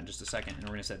going to do that in just a second. And we're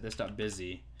going to set this dot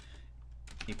busy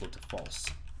equal to false.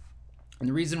 And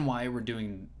the reason why we're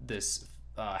doing this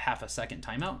half a second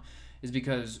timeout is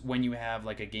because when you have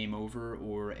like a game over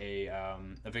or a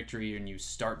victory and you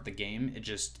start the game,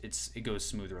 it goes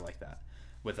smoother like that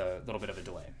with a little bit of a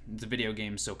delay. It's a video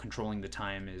game, so controlling the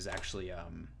time is actually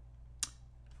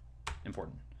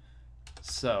important.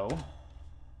 So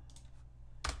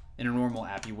in a normal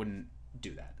app, you wouldn't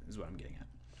do that, is what I'm getting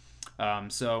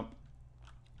at. So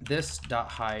this dot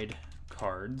hide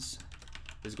cards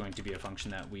is going to be a function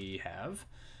that we have,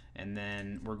 and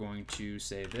then we're going to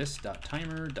say this dot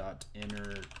timer dot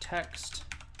inner text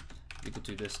equal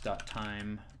to this dot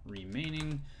time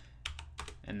remaining,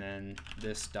 and then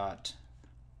this dot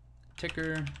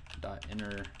ticker dot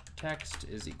inner text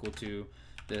is equal to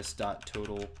this dot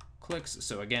total clicks.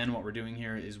 So again, what we're doing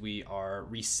here is we are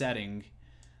resetting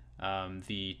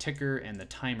the ticker and the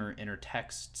timer inner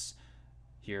texts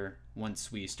here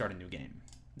once we start a new game.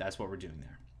 That's what we're doing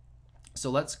there. So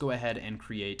let's go ahead and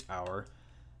create our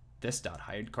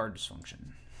this.hide cards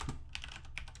function.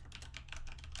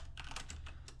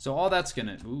 So all that's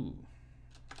gonna,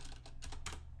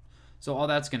 So all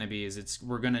that's going to be is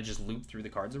we're going to just loop through the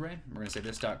cards array. We're going to say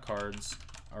this dot cards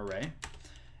array,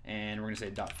 and we're going to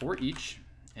say dot for each.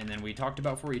 And then we talked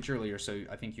about for each earlier, so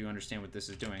I think you understand what this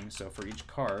is doing. So for each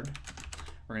card,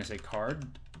 we're going to say card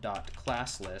dot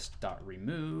class list dot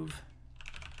remove.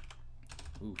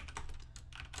 Ooh.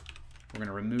 We're going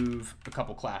to remove a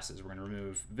couple classes. We're going to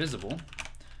remove visible,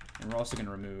 and we're also going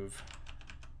to remove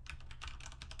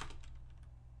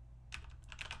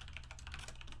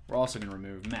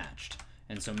matched.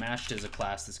 And so matched is a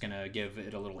class that's going to give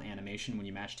it a little animation. When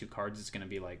you match two cards, it's going to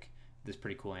be like this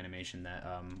pretty cool animation that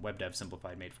WebDev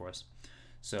Simplified made for us.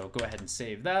 So go ahead and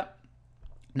save that.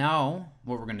 Now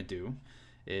what we're going to do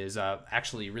is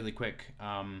actually really quick,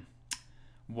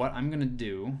 what I'm going to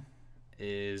do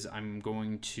is I'm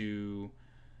going to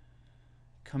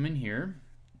come in here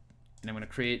and I'm going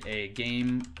to create a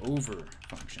game over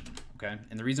function. Okay,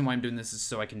 and the reason why I'm doing this is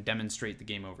so I can demonstrate the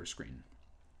game over screen.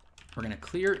 We're going to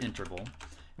clear interval,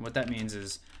 and what that means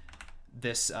is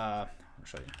this, I'll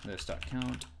show you, this dot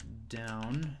count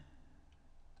down.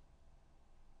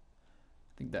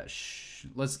 I think that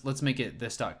let's make it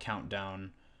this dot count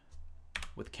down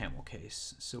with camel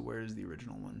case. So where's the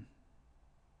original one?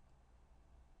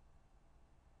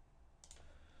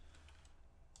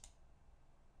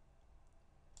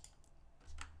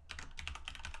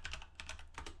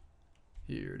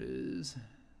 Here it is.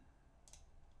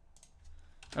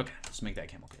 Okay, let's make that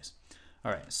camel case.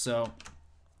 All right, so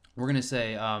we're gonna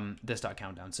say this dot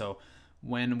countdown. So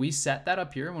when we set that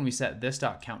up here, when we set this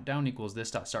dot countdown equals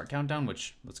this dot start countdown,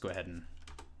 which let's go ahead and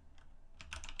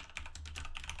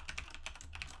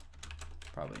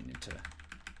probably need to.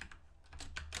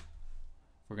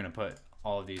 We're gonna put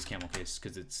all of these camel case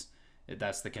because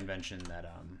that's the convention that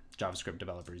JavaScript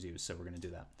developers use. So we're gonna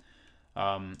do that.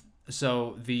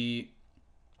 So the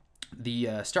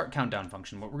start countdown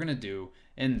function, what we're going to do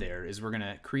in there is we're going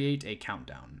to create a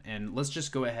countdown, and let's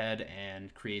just go ahead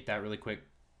and create that really quick.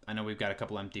 I know we've got a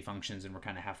couple empty functions and we're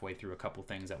kind of halfway through a couple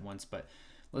things at once, but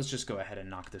let's just go ahead and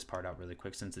knock this part out really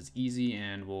quick since it's easy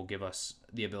and will give us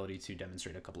the ability to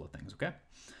demonstrate a couple of things. Okay,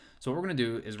 so what we're going to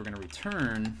do is we're going to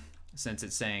return, since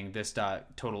it's saying this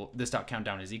dot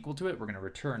countdown is equal to it, we're going to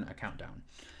return a countdown,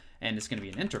 and it's going to be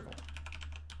an interval.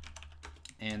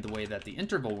 And the way that the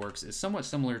interval works is somewhat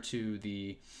similar to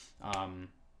the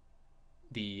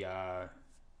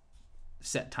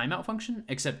set timeout function,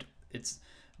 except it's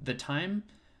the time.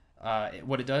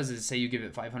 What it does is say you give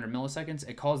it 500 milliseconds,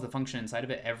 it calls the function inside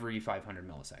of it every 500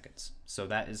 milliseconds. So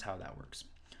that is how that works.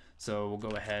 So we'll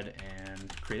go ahead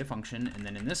and create a function, and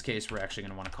then in this case, we're actually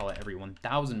going to want to call it every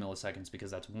 1000 milliseconds because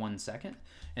that's 1 second.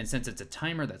 And since it's a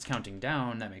timer that's counting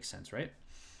down, that makes sense, right?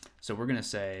 So we're going to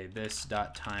say this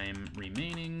dot time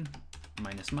remaining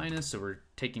minus minus. So we're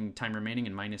taking time remaining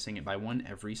and minusing it by 1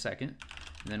 every second.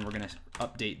 And then we're going to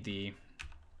update the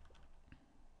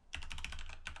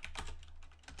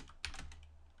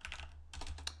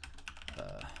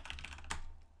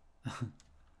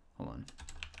hold on.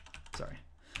 Sorry.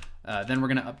 Then we're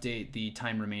going to update the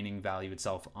time remaining value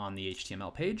itself on the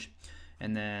HTML page.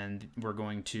 And then we're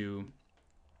going to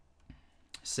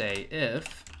say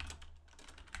if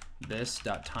this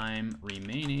dot time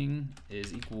remaining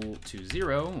is equal to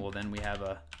 0, well then we have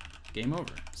a game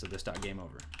over. So this dot game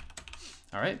over.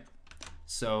 All right.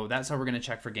 So that's how we're going to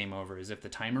check for game over, is if the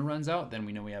timer runs out, then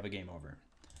we know we have a game over.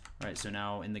 All right. So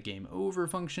now in the game over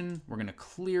function, we're going to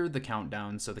clear the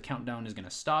countdown. So the countdown is going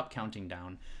to stop counting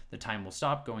down. The time will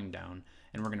stop going down,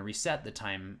 and we're going to reset the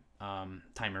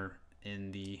timer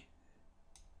in the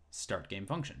start game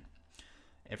function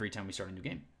every time we start a new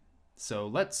game. So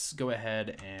let's go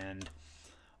ahead and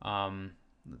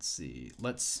let's see.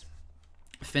 Let's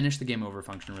finish the game over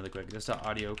function really quick. This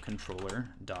audio controller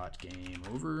dot game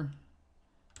over,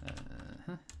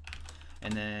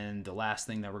 and then the last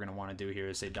thing that we're going to want to do here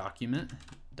is say document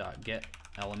dot get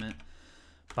element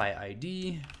by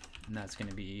ID, and that's going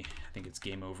to be, I think it's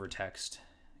game over text,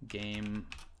 game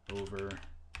over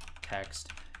text,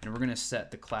 and we're going to set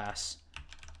the class.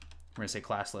 We're going to say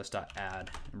class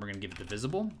list.add, and we're going to give it the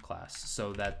visible class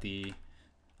so that the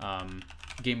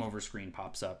game over screen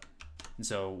pops up. And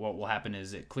so what will happen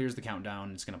is it clears the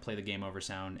countdown, it's going to play the game over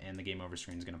sound, and the game over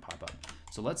screen is going to pop up.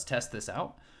 So let's test this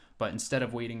out, but instead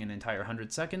of waiting an entire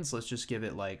 100 seconds, let's just give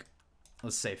it like,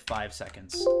 let's say 5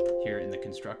 seconds here in the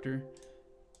constructor,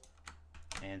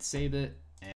 and save it,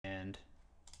 and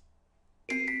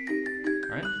all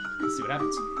right, let's see what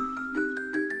happens.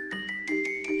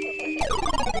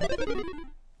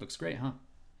 Looks great, huh?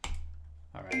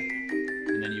 All right,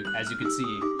 and then as you can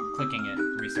see, clicking it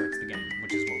restarts the game,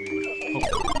 which is what we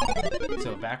would hope.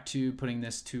 So back to putting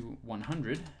this to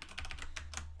 100.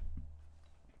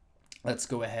 let's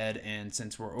go ahead and,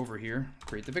 since we're over here,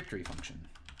 create the victory function.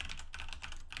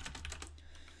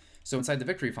 So inside the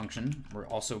victory function, we're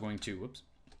also going to,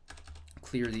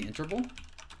 clear the interval.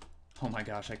 Oh my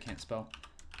gosh, I can't spell.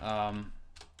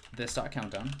 This dot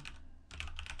countdown,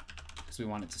 because we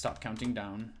want it to stop counting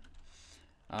down.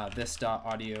 This dot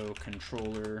audio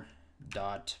controller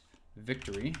dot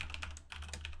victory.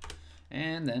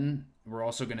 And then we're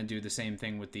also going to do the same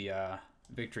thing with the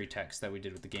victory text that we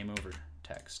did with the game over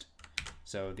text.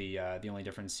 So the only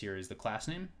difference here is the class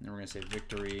name, and we're going to say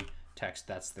victory text,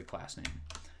 that's the class name.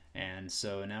 And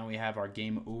so now we have our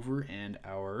game over and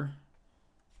our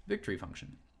victory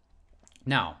function.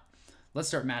 Now, let's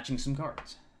start matching some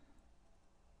cards.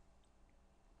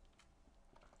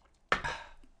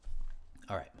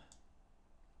 All right.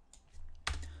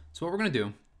 So what we're going to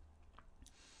do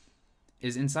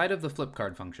is, inside of the flip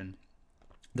card function,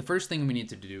 the first thing we need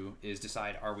to do is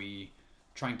decide, are we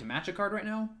trying to match a card right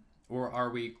now, or are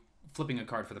we flipping a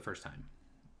card for the first time?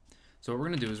 So what we're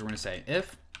going to do is we're going to say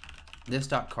if this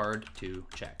dot card to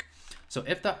check. So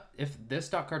if this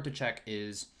dot card to check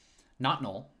is not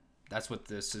null, that's what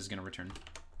this is going to return,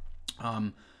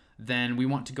 then we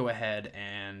want to go ahead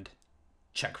and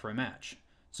check for a match.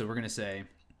 So we're going to say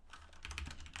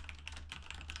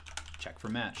check for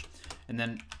match, and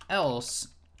then else,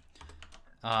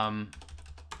 then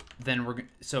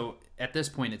so at this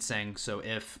point it's saying, so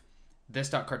if this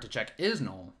dot card to check is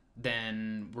null,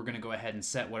 then we're going to go ahead and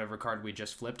set whatever card we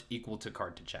just flipped equal to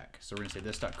card to check. So we're going to say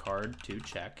this dot card to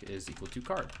check is equal to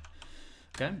card.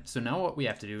 Okay, so now what we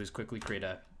have to do is quickly create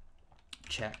a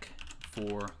check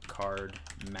for card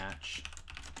match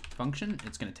function.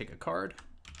 It's going to take a card,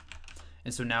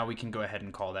 and so now we can go ahead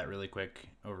and call that really quick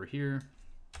over here.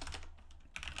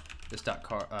 This dot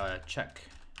check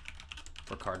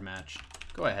for card match.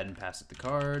 Go ahead and pass it the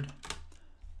card.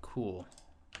 Cool.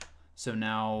 So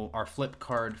now our flip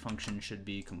card function should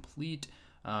be complete.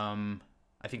 I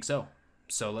think so.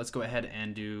 So let's go ahead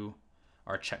and do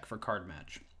our check for card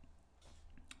match.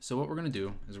 So what we're going to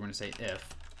do is we're going to say if,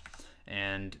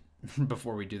 and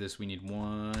before we do this, we need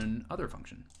one other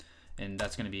function, and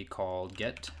that's going to be called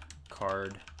get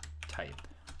card type.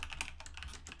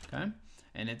 Okay,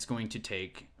 and it's going to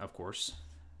take, of course,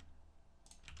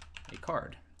 a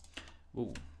card.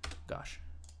 Oh gosh.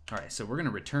 All right, so we're going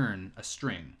to return a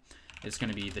string. It's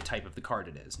going to be the type of the card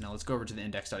it is. Now let's go over to the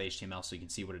index.html so you can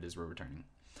see what it is we're returning.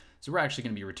 So we're actually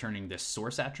going to be returning this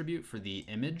source attribute for the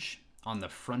image on the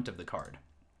front of the card.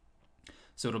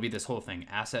 So it'll be this whole thing,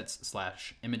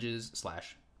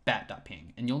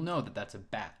 assets/images/bat.ping, and you'll know that that's a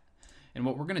bat. And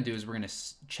what we're going to do is we're going to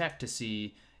check to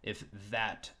see if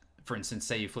that, for instance,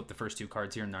 say you flip the first two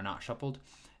cards here and they're not shuffled,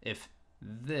 if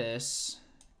this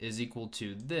is equal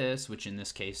to this, which in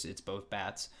this case it's both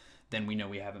bats, then we know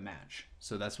we have a match.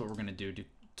 So that's what we're going to do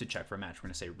to check for a match. We're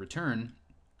going to say return.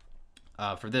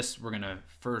 For this, we're going to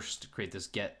first create this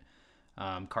get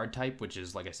card type, which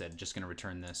is, like I said, just going to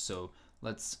return this. So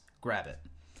let's grab it.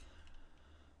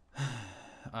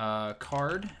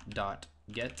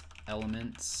 Card.get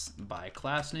elements by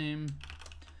class name,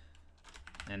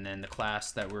 and then the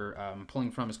class that we're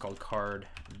pulling from is called card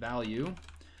value,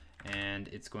 and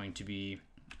it's going to be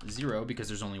 0 because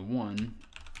there's only one.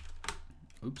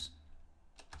 Oops.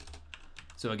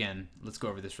 So again, let's go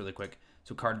over this really quick.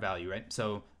 So card value, right?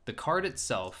 So the card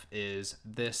itself is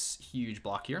this huge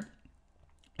block here,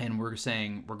 and we're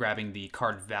saying we're grabbing the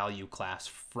card value class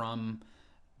from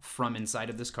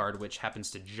inside of this card, which happens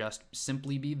to just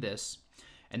simply be this,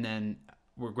 and then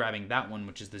we're grabbing that one,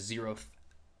 which is the 0th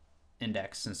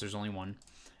index since there's only one,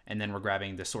 and then we're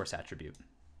grabbing the source attribute,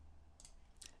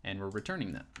 and we're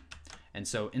returning that. And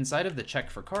so inside of the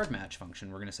check for card match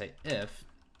function, we're going to say if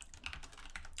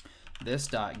this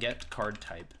dot get card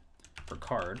type for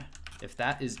card, if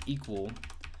that is equal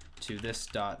to this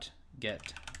dot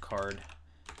get card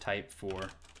type for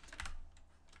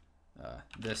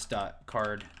this dot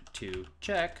card to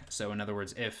check. So in other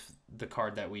words, if the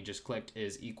card that we just clicked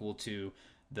is equal to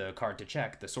the card to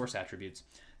check, the source attributes,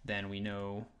 then we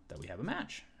know that we have a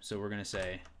match. So we're going to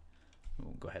say,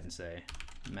 we'll go ahead and say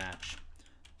match,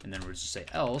 and then we'll just say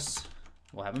else,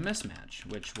 we'll have a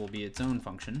mismatch, which will be its own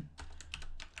function.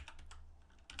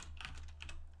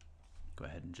 Go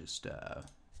ahead and just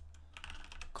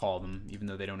call them, even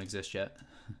though they don't exist yet.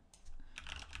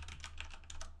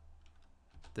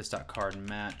 This dot card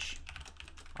match,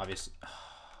 obviously,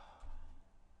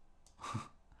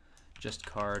 just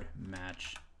card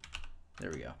match.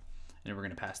 There we go. And we're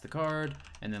going to pass the card,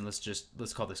 and then let's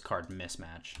call this card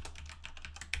mismatch,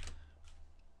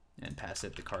 and pass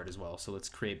it the card as well. So let's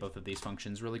create both of these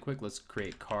functions really quick. Let's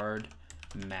create card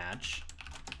match,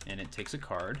 and it takes a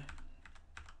card.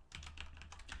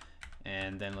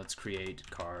 And then let's create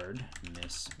card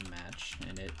mismatch,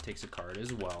 and it takes a card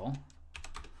as well.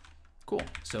 Cool.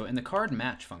 So in the card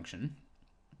match function,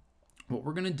 what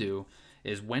we're going to do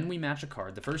is when we match a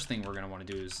card, the first thing we're going to want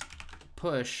to do is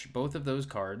push both of those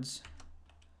cards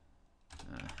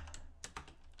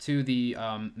to the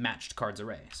matched cards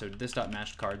array. So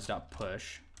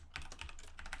this.matchedcards.push,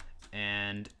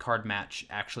 and card match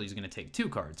actually is going to take two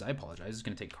cards. I apologize. It's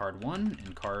going to take card 1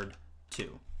 and card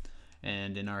 2.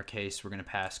 And in our case, we're going to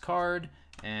pass card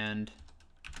and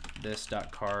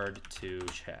this.card to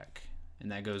check.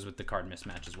 And that goes with the card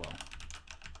mismatch as well.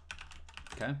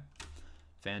 Okay,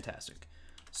 fantastic.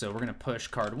 So we're going to push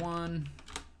card 1,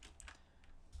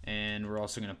 and we're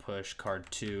also going to push card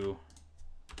 2.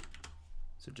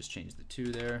 So just change the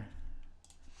 2 there.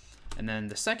 And then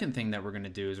the second thing that we're going to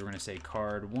do is we're going to say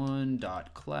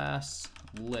card1.class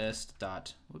list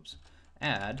dot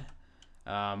add.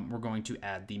 We're going to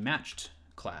add the matched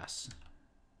class.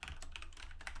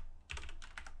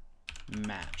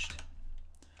 Matched.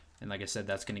 And like I said,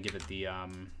 that's going to give it the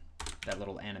that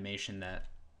little animation that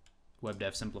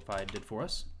WebDev Simplified did for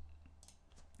us.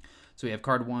 So we have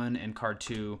card 1 and card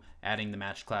 2 adding the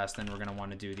matched class. Then we're going to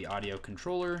want to do the audio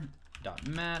controller dot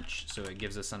match, so it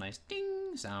gives us a nice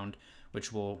ding sound,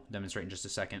 which we'll demonstrate in just a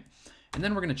second. And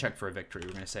then we're going to check for a victory.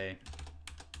 We're going to say,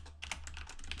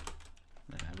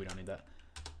 we don't need that.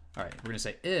 All right, we're going to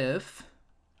say if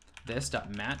this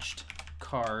dot matched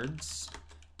cards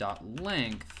dot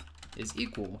length is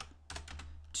equal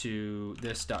to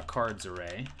this dot cards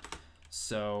array.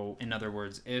 So in other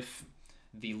words, if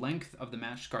the length of the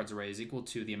matched cards array is equal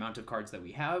to the amount of cards that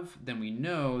we have, then we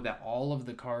know that all of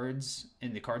the cards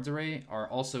in the cards array are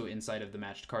also inside of the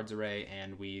matched cards array,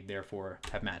 and we therefore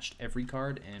have matched every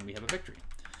card and we have a victory.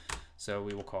 So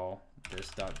we will call this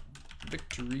dot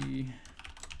victory.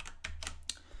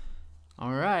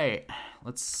 All right,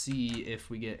 let's see if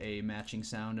we get a matching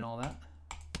sound and all that.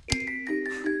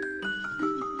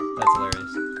 That's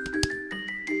hilarious.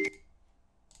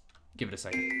 Give it a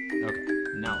second. Okay,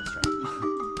 now let's try it.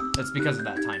 That's because of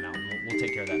that timeout. We'll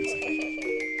take care of that in a second.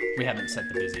 We haven't set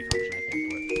the busy function, I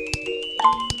think, for it.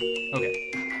 Okay,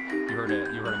 you heard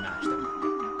a match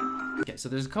there. Okay, so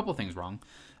there's a couple things wrong.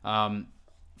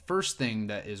 First thing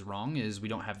that is wrong is we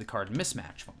don't have the card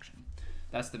mismatch function.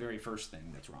 That's the very first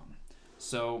thing that's wrong.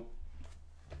 So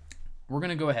we're going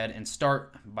to go ahead and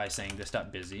start by saying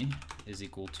this.busy is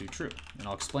equal to true. And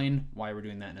I'll explain why we're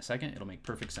doing that in a second. It'll make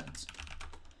perfect sense.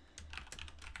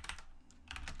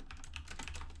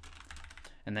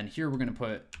 And then here we're going to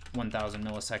put 1000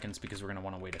 milliseconds because we're going to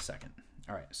want to wait a second.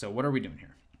 All right, so what are we doing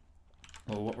here?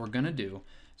 Well, what we're going to do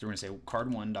is we're going to say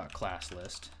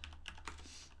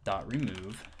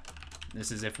card1.classList.remove.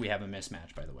 This is if we have a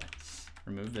mismatch, by the way.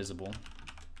 Remove visible.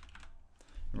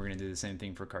 And we're going to do the same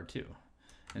thing for card 2.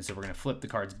 And so we're going to flip the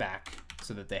cards back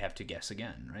so that they have to guess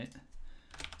again, right?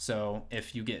 So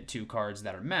if you get 2 cards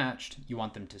that are matched, you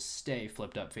want them to stay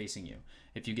flipped up facing you.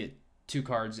 If you get 2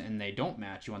 cards and they don't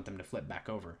match, you want them to flip back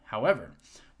over. However,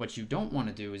 what you don't want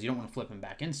to do is you don't want to flip them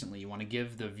back instantly. You want to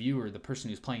give the viewer, the person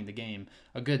who's playing the game,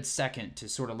 a good second to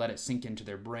sort of let it sink into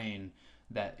their brain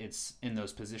that it's in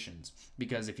those positions.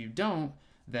 Because if you don't,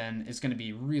 then it's going to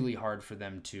be really hard for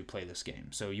them to play this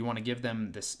game. So you want to give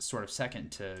them this sort of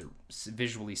second to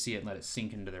visually see it and let it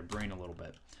sink into their brain a little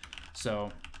bit.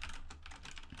 So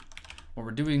what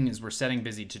we're doing is we're setting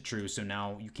busy to true, so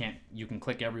now you can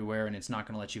click everywhere and it's not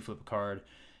going to let you flip a card.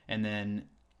 And then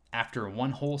after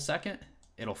 1 whole second,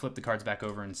 it'll flip the cards back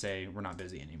over and say we're not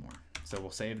busy anymore. So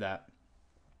we'll save that.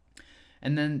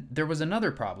 And then there was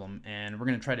another problem, and we're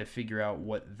going to try to figure out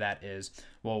what that is.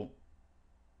 Well,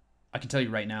 I can tell you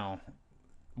right now,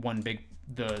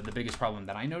 the biggest problem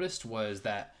that I noticed was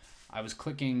that I was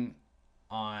clicking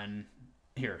on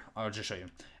here. I'll just show you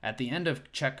at the end of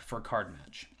check for card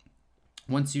match.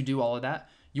 Once you do all of that,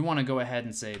 you want to go ahead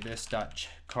and say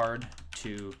this.card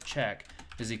to check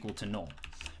is equal to null.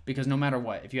 Because no matter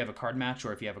what, if you have a card match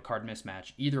or if you have a card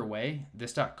mismatch, either way,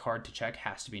 this.card to check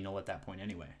has to be null at that point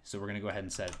anyway. So we're going to go ahead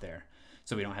and set it there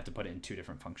so we don't have to put it in 2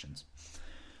 different functions.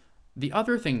 The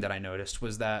other thing that I noticed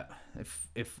was that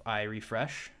if I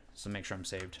refresh, so make sure I'm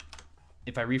saved.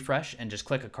 If I refresh and just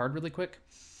click a card really quick,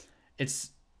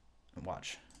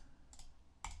 watch.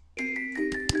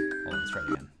 Hold on, let's try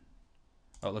it again.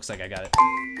 Oh, it looks like I got it.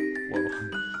 Whoa.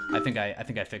 I think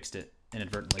I fixed it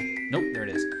inadvertently. Nope, there it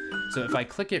is. So if I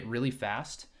click it really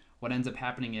fast, what ends up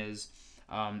happening is,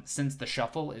 since the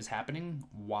shuffle is happening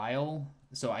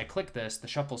so I click this, the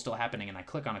shuffle's still happening, and I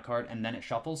click on a card, and then it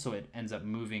shuffles, so it ends up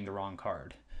moving the wrong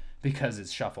card because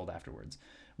it's shuffled afterwards.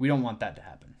 We don't want that to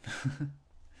happen.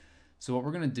 So what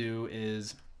we're going to do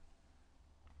is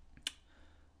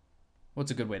What's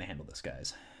a good way to handle this,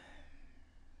 guys?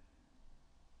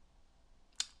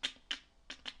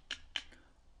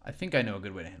 I think I know a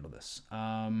good way to handle this.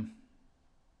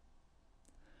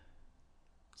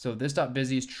 So this dot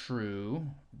busy is true.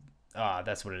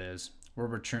 That's what it is. We're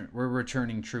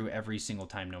returning true every single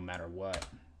time, no matter what.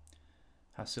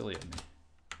 How silly of me.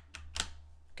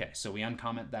 Okay, so we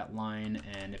uncomment that line,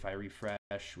 and if I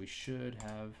refresh, we should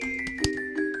have.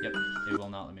 Yep, it will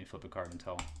not let me flip a card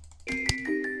until.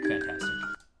 Fantastic.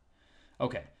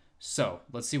 Okay, so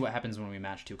let's see what happens when we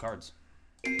match two cards.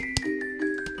 Okay,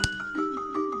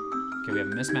 we have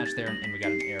a mismatch there, and we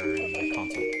got an error in the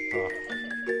console. Come on.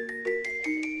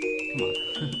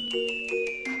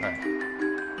 Alright.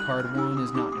 Card 1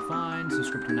 is not defined, so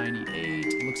script 98.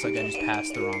 It looks like I just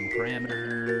passed the wrong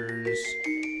parameters.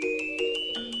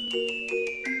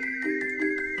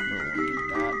 We'll need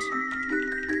that.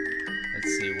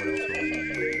 Let's see, what else will we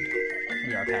need?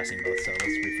 We are passing both, so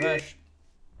let's refresh.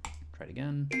 Try it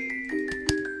again.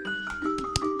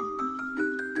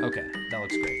 Okay, that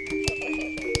looks great.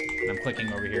 And I'm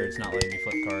clicking over here, it's not letting me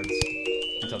flip cards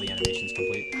until the animation's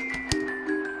complete.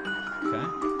 Okay,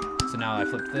 so now I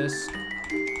flipped this.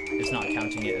 It's not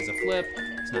counting it as a flip.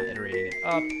 It's not iterating it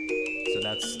up. So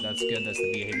that's good. That's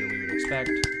the behavior we would expect.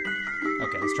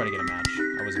 Okay, let's try to get a match.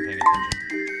 I wasn't paying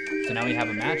attention. So now we have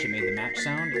a match. It made the match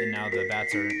sound, and now the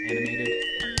bats are animated.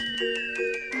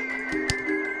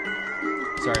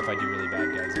 Sorry if I do really bad,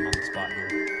 guys. I'm on the spot here.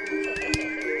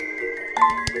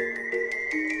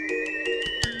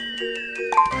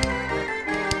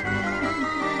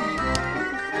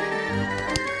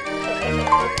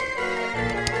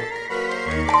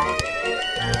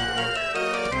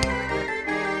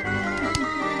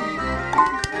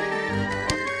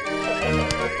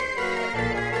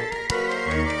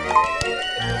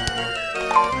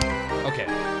 Okay,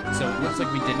 so it looks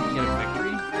like we didn't get a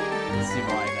victory. Let's see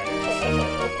why that is.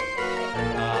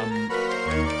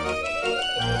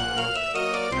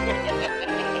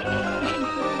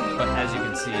 But as you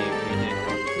can see, we did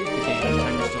complete the game. The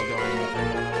timer's still going.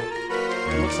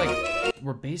 It looks like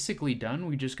we're basically done.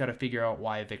 We just got to figure out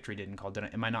why a victory didn't call.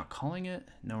 Am I not calling it?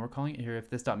 No, we're calling it here. If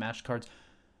this dot match cards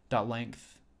dot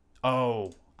length.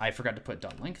 Oh, I forgot to put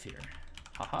dot length here.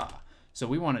 Haha. So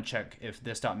we want to check if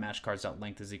this dot match cards dot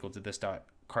length is equal to this dot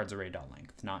cards array dot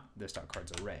length, not this dot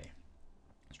cards array.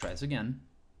 Let's try this again.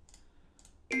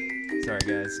 Sorry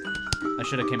guys, I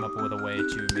should have came up with a way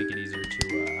to make it easier to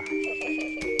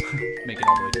make it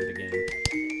all the way through the game.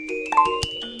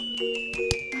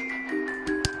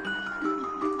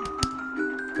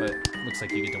 But looks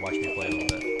like you get to watch me play a little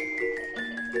bit.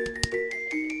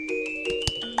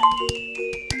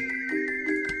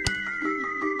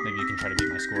 Maybe you can try to beat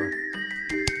my score.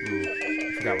 Ooh, I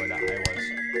forgot where that I was.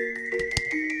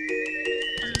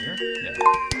 Is it here? Yeah. Oh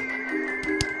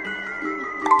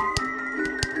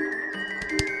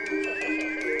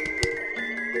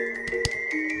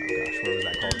gosh, where was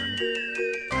that cauldron?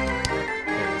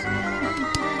 There it is.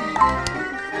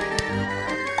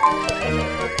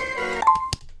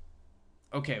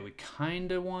 Okay, we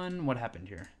kinda won. What happened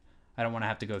here? I don't want to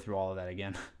have to go through all of that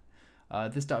again.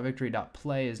 This dot victory dot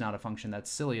play is not a function.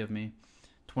 That's silly of me.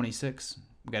 26.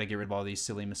 We got to get rid of all these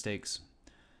silly mistakes.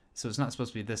 So it's not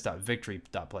supposed to be this dot victory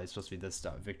dot play. It's supposed to be this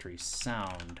dot victory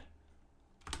sound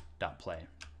dot play.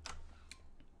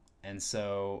 And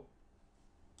so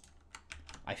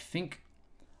I think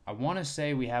I want to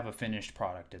say we have a finished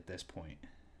product at this point.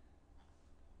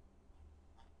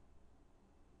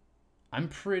 I'm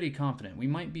pretty confident. We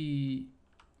might be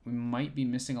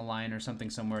missing a line or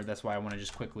something somewhere. That's why I want to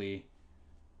just quickly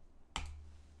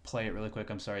play it really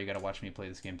quick. I'm sorry, you got to watch me play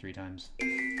this game 3 times. Where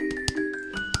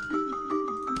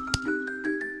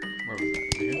was that?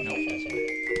 Was it here? Nope, that's here.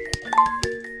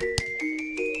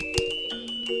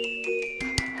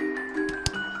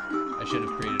 I should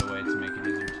have created a way to make it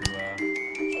easier to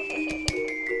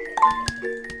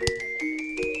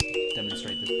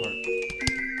demonstrate this part.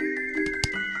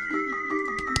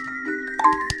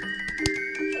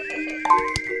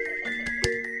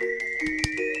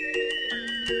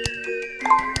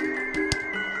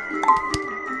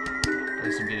 At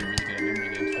least I'm getting really good at memory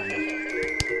games, kind of.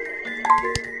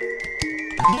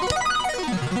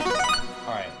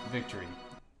 Alright, victory.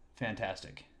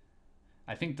 Fantastic.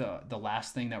 I think the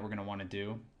last thing that we're going to want to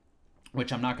do,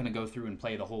 which I'm not going to go through and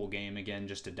play the whole game again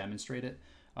just to demonstrate it,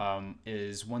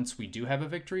 is once we do have a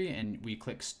victory and we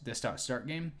click this dot start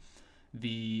game,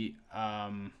 the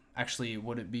actually,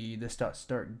 would it be this dot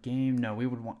start game? No, we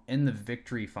would want in the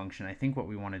victory function. I think what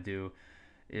we want to do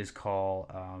is call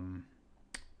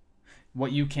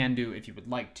what you can do if you would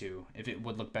like to, if it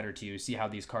would look better to you. See how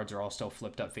these cards are all still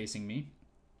flipped up facing me?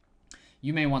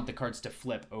 you may want the cards to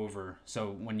flip over.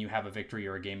 So when you have a victory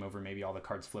or a game over, maybe all the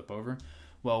cards flip over.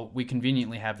 Well, we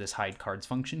conveniently have this hide cards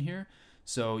function here.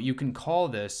 So you can call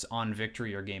this on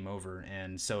victory or game over.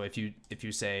 And so if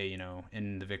you say, you know,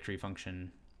 in the victory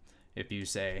function, if you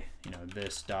say, you know,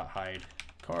 this dot hide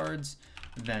cards,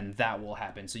 then that will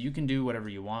happen. So you can do whatever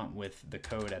you want with the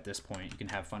code at this point. You can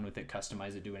have fun with it,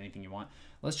 customize it, do anything you want.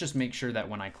 Let's just make sure that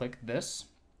when I click this,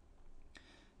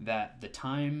 that the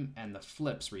time and the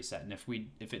flips reset. And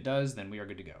if it does, then we are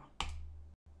good to go.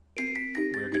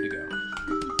 We're good to go.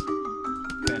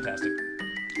 Fantastic.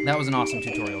 That was an awesome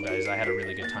tutorial, guys. I had a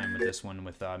really good time with this one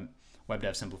with Web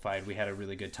Dev Simplified. We had a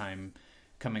really good time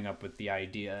coming up with the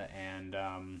idea.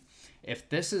 And if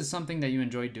this is something that you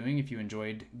enjoyed doing, if you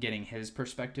enjoyed getting his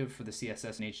perspective for the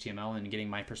CSS and HTML and getting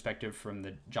my perspective from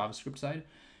the JavaScript side,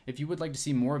 if you would like to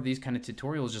see more of these kind of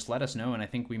tutorials, just let us know. And I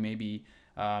think we may be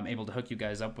able to hook you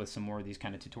guys up with some more of these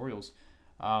kind of tutorials.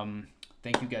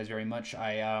 Thank you guys very much.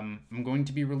 I'm going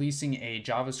to be releasing a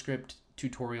JavaScript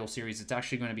tutorial series. It's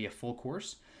actually going to be a full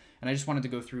course. And I just wanted to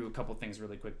go through a couple things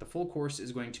really quick. The full course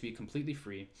is going to be completely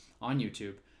free on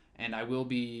YouTube. And I will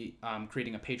be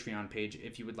creating a Patreon page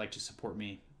if you would like to support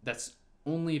me. That's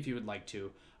only if you would like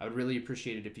to. I would really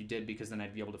appreciate it if you did, because then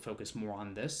I'd be able to focus more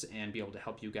on this and be able to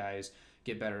help you guys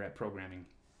get better at programming.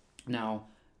 Now,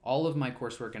 all of my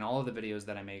coursework and all of the videos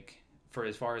that I make, for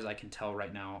as far as I can tell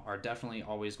right now, are definitely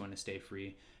always going to stay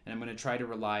free. And I'm going to try to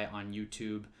rely on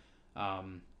YouTube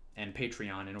and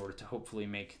Patreon in order to hopefully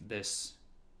make this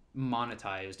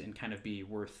monetized and kind of be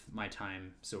worth my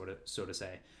time, so to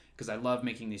say. Because I love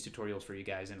making these tutorials for you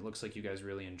guys, and it looks like you guys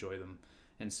really enjoy them.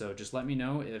 And so just let me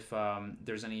know if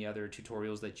there's any other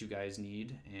tutorials that you guys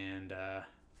need, and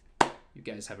you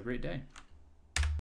guys have a great day.